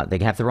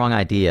have the wrong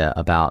idea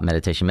about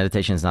meditation.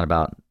 Meditation is not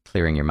about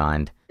clearing your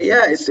mind.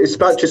 Yeah, it's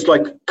about just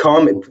like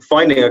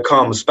finding a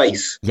calm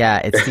space. Yeah,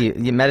 it's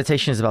the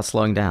meditation is about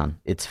slowing down.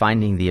 It's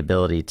finding the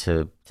ability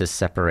to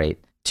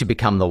separate, to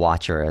become the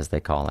watcher, as they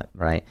call it,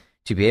 right?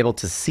 To be able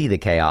to see the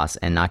chaos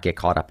and not get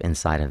caught up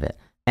inside of it.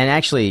 And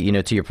actually, you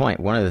know, to your point,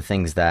 one of the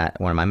things that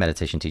one of my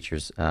meditation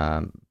teachers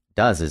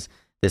does is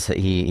this.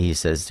 He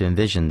says to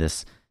envision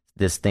this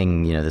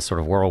thing, you know, this sort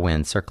of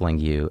whirlwind circling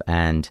you,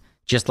 and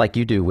just like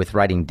you do with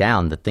writing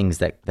down the things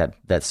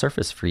that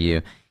surface for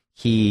you,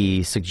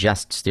 he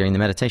suggests during the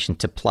meditation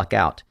to pluck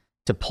out,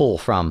 to pull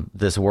from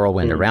this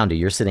whirlwind around you.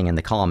 You're sitting in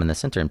the column in the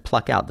center and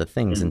pluck out the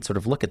things and sort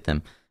of look at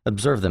them,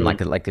 observe them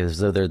like as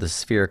though they're the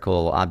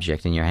spherical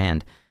object in your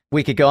hand.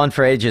 We could go on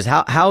for ages.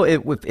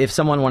 If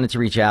someone wanted to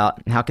reach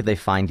out, how could they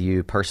find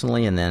you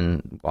personally? And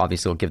then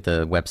obviously we'll give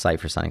the website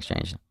for Sun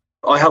Exchange.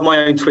 I have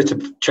my own Twitter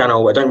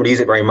channel. I don't really use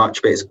it very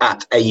much, but it's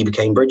at Abe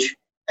Cambridge,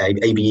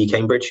 ABE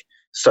Cambridge.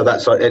 So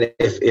that's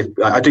if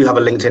I do have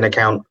a LinkedIn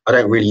account. I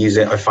don't really use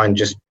it. I find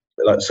just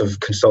lots of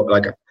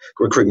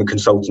recruitment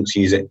consultants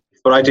use it.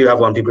 But I do have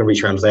one. People can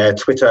reach around there.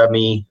 Twitter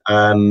me.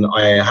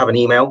 I have an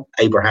email,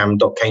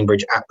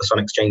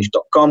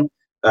 abraham.cambridge@thesunexchange.com.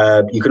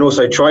 You can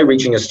also try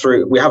reaching us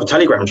through. We have a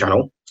Telegram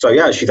channel. So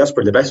yeah, actually that's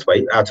probably the best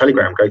way. Our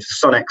Telegram, go to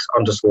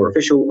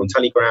sunx_official on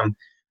Telegram.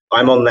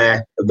 I'm on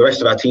there. The rest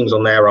of our team's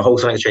on there. Our whole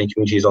Sun Exchange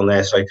community is on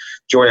there. So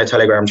join our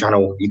Telegram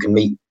channel. You can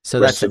meet. So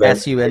that's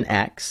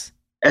SUNX.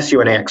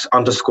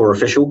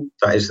 SUNX_official.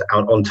 That is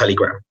on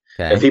Telegram.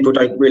 Okay. If people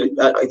don't really,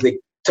 the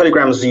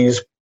Telegram's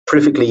used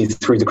prolifically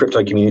through the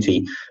crypto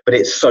community, but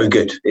it's so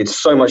good. It's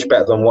so much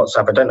better than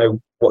WhatsApp. I don't know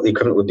what the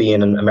equivalent would be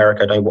in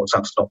America. I know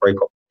WhatsApp's not very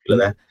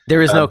popular there.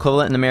 There is no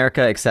equivalent in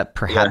America except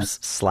perhaps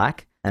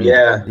Slack. And, you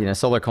know,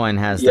 SolarCoin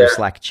has their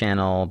Slack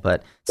channel,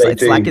 but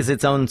Slack is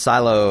its own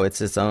silo.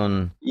 It's its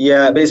own.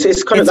 Yeah, but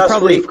it's kind of, that's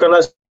probably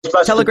that's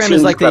Telegram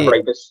is like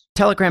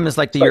Telegram is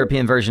like the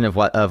European version of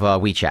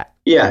WeChat.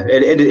 Yeah,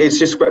 it's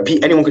just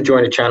anyone can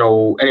join a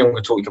channel. Anyone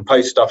can talk. You can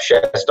post stuff,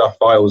 share stuff,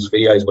 files,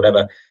 videos,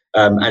 whatever.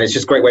 And it's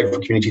just a great way for the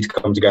community to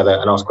come together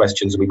and ask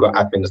questions. And we've got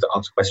admins that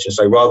answer questions.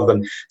 So rather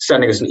than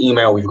sending us an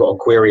email, we've got a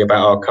query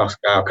about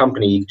our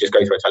company, you can just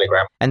go through a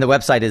Telegram. And the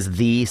website is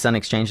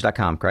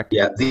thesunexchange.com, correct?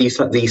 Yeah,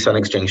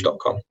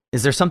 thesunexchange.com.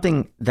 Is there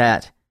something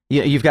that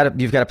you've got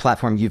a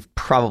platform? You've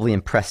probably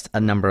impressed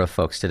a number of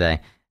folks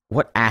today.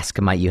 What ask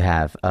might you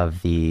have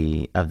of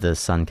the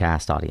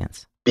Suncast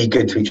audience? Be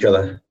good to each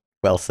other.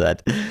 Well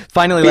said.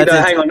 Finally,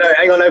 hang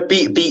on.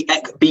 Be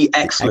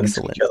excellent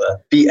to each other.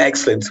 Be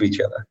excellent to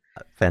each other.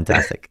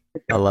 Fantastic.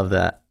 I love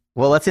that.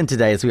 Well, let's end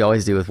today, as we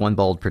always do, with one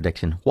bold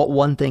prediction. What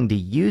one thing do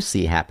you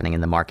see happening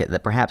in the market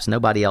that perhaps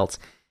nobody else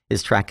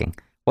is tracking?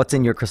 What's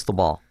in your crystal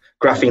ball?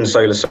 Graphene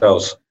solar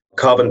cells,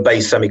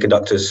 carbon-based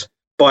semiconductors,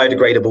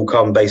 biodegradable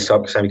carbon-based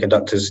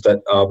semiconductors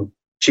that are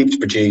cheap to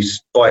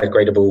produce,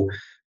 biodegradable,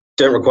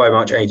 don't require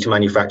much energy to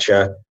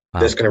manufacture.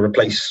 That's going to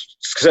replace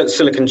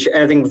silicon.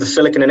 Anything with the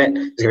silicon in it is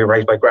going to be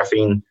replaced by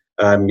graphene.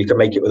 You can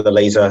make it with a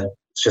laser.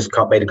 It's just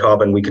made of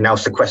carbon. We can now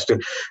sequester.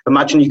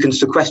 Imagine you can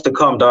sequester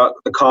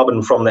the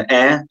carbon from the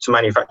air to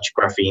manufacture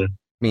graphene.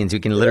 Means we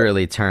can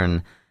literally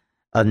turn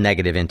a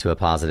negative into a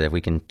positive.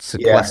 We can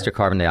sequester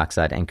carbon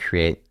dioxide and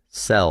create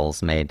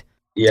cells made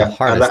to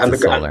harvest the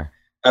solar.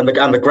 And the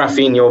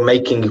graphene you're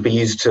making can be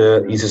used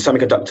as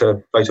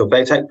semiconductor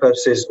photovoltaic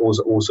purposes,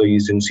 also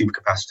used in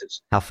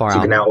supercapacitors. How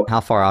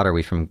far out are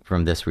we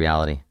from this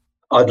reality?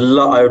 I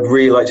would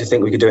really like to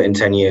think we could do it in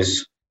 10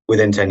 years.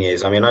 Within 10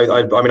 years. I mean,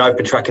 I've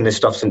been tracking this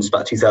stuff since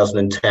about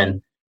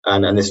 2010,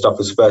 and this stuff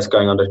was first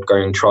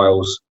undergoing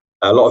trials.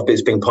 A lot of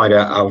it's being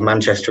pioneered out of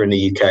Manchester in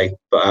the UK,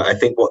 but I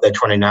think what they're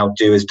trying to now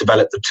do is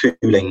develop the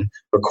tooling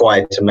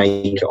required to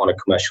make it on a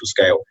commercial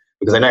scale,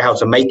 because they know how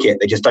to make it.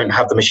 They just don't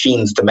have the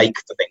machines to make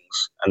the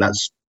things, and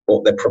that's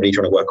what they're probably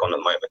trying to work on at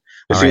the moment.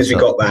 As soon as we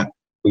got that,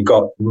 we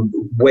got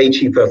way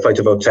cheaper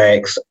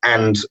photovoltaics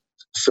and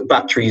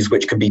batteries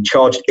which can be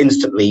charged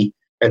instantly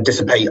and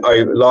dissipate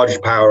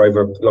large power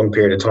over a long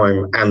period of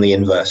time, and the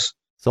inverse.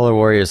 Solar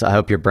Warriors, I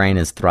hope your brain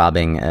is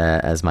throbbing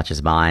as much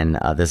as mine.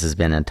 This has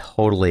been a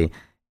totally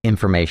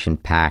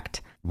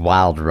information-packed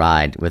wild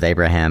ride with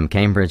Abraham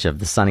Cambridge of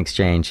the Sun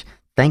Exchange.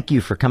 Thank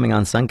you for coming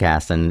on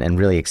Suncast and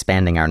really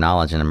expanding our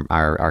knowledge and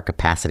our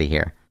capacity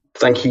here.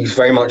 Thank you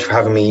very much for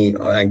having me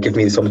and giving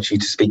me this opportunity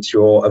to speak to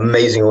your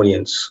amazing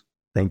audience.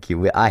 Thank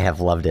you. I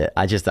have loved it.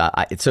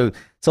 So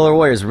Solar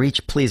Warriors,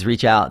 please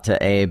reach out to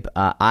Abe.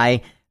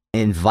 I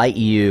invite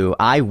you.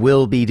 I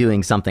will be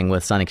doing something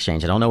with Sun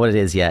Exchange. I don't know what it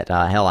is yet.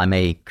 Hell, I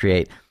may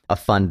create a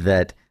fund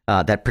that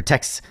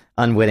protects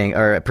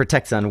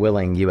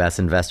unwilling U.S.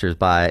 investors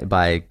by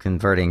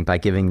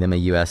giving them a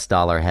U.S.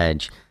 dollar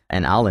hedge,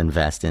 and I'll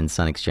invest in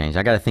Sun Exchange.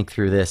 I got to think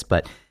through this,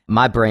 but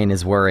my brain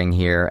is whirring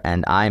here,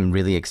 and I'm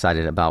really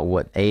excited about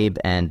what Abe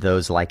and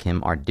those like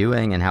him are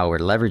doing and how we're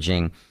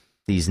leveraging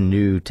these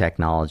new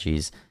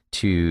technologies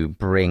to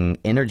bring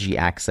energy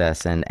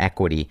access and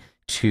equity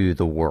to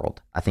the world.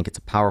 I think it's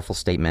a powerful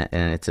statement,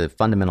 and it's a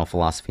fundamental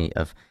philosophy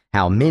of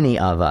how many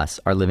of us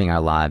are living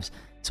our lives.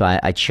 So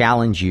I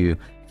challenge you,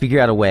 figure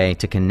out a way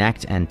to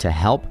connect and to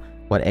help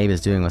what Abe is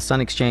doing with Sun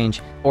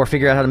Exchange, or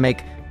figure out how to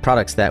make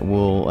products that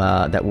will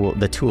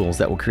the tools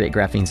that will create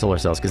graphene solar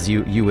cells, because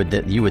you would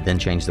then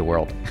change the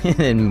world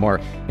in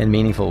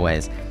meaningful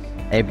ways.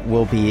 Abe,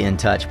 we'll be in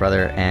touch,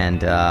 brother,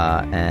 and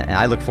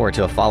I look forward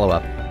to a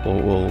follow-up.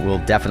 We'll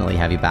definitely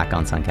have you back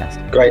on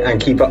Suncast. Great,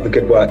 and keep up the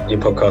good work. Your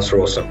podcasts are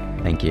awesome.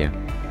 Thank you.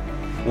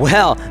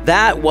 Well,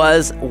 that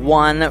was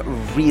one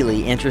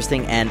really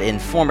interesting and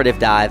informative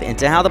dive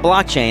into how the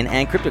blockchain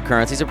and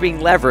cryptocurrencies are being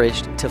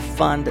leveraged to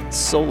fund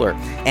solar,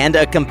 and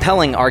a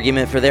compelling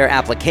argument for their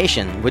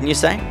application, wouldn't you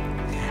say?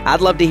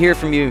 I'd love to hear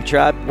from you,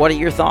 Tribe. What are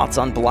your thoughts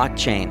on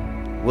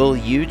blockchain? Will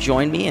you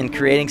join me in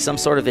creating some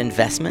sort of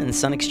investment in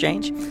Sun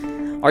Exchange?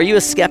 Are you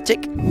a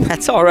skeptic?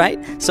 That's all right.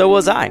 So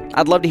was I.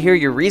 I'd love to hear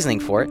your reasoning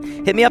for it.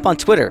 Hit me up on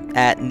Twitter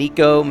at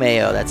Nico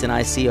Mayo. That's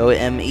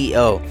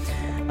NICOMEO.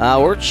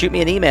 Or shoot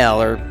me an email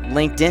or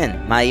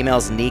LinkedIn. My email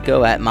is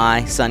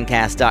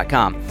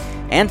nico@mysuncast.com.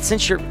 And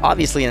since you're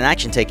obviously in an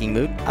action-taking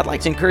mood, I'd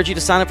like to encourage you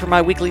to sign up for my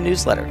weekly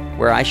newsletter,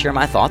 where I share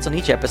my thoughts on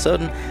each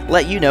episode and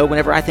let you know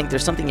whenever I think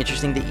there's something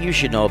interesting that you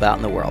should know about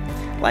in the world.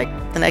 Like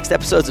the next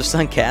episodes of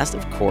Suncast,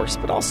 of course,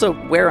 but also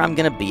where I'm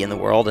going to be in the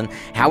world and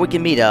how we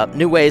can meet up,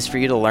 new ways for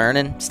you to learn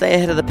and stay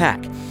ahead of the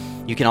pack.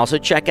 You can also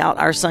check out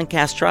our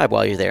Suncast Tribe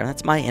while you're there.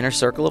 That's my inner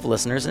circle of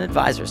listeners and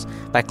advisors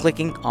by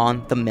clicking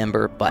on the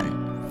member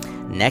button.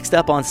 Next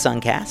up on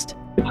Suncast.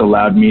 It's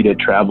allowed me to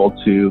travel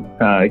to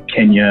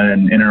Kenya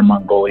and Inner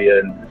Mongolia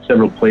and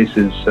several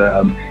places,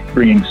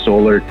 bringing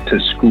solar to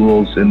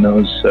schools in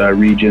those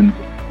regions.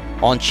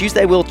 On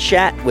Tuesday, we'll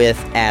chat with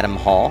Adam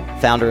Hall,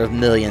 founder of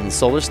Million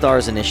Solar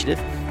Stars Initiative,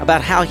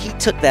 about how he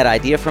took that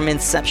idea from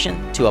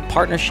inception to a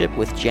partnership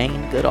with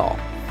Jane Goodall.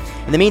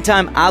 In the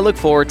meantime, I look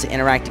forward to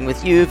interacting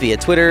with you via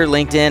Twitter,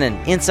 LinkedIn, and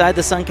inside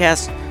the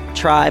Suncast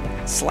Tribe,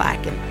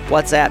 Slack, and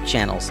WhatsApp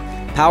channels.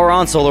 Power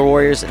on, Solar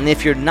Warriors, and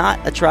if you're not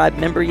a Tribe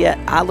member yet,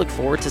 I look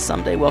forward to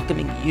someday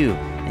welcoming you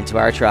into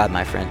our tribe,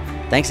 my friend.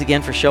 Thanks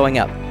again for showing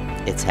up.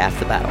 It's half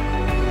the battle.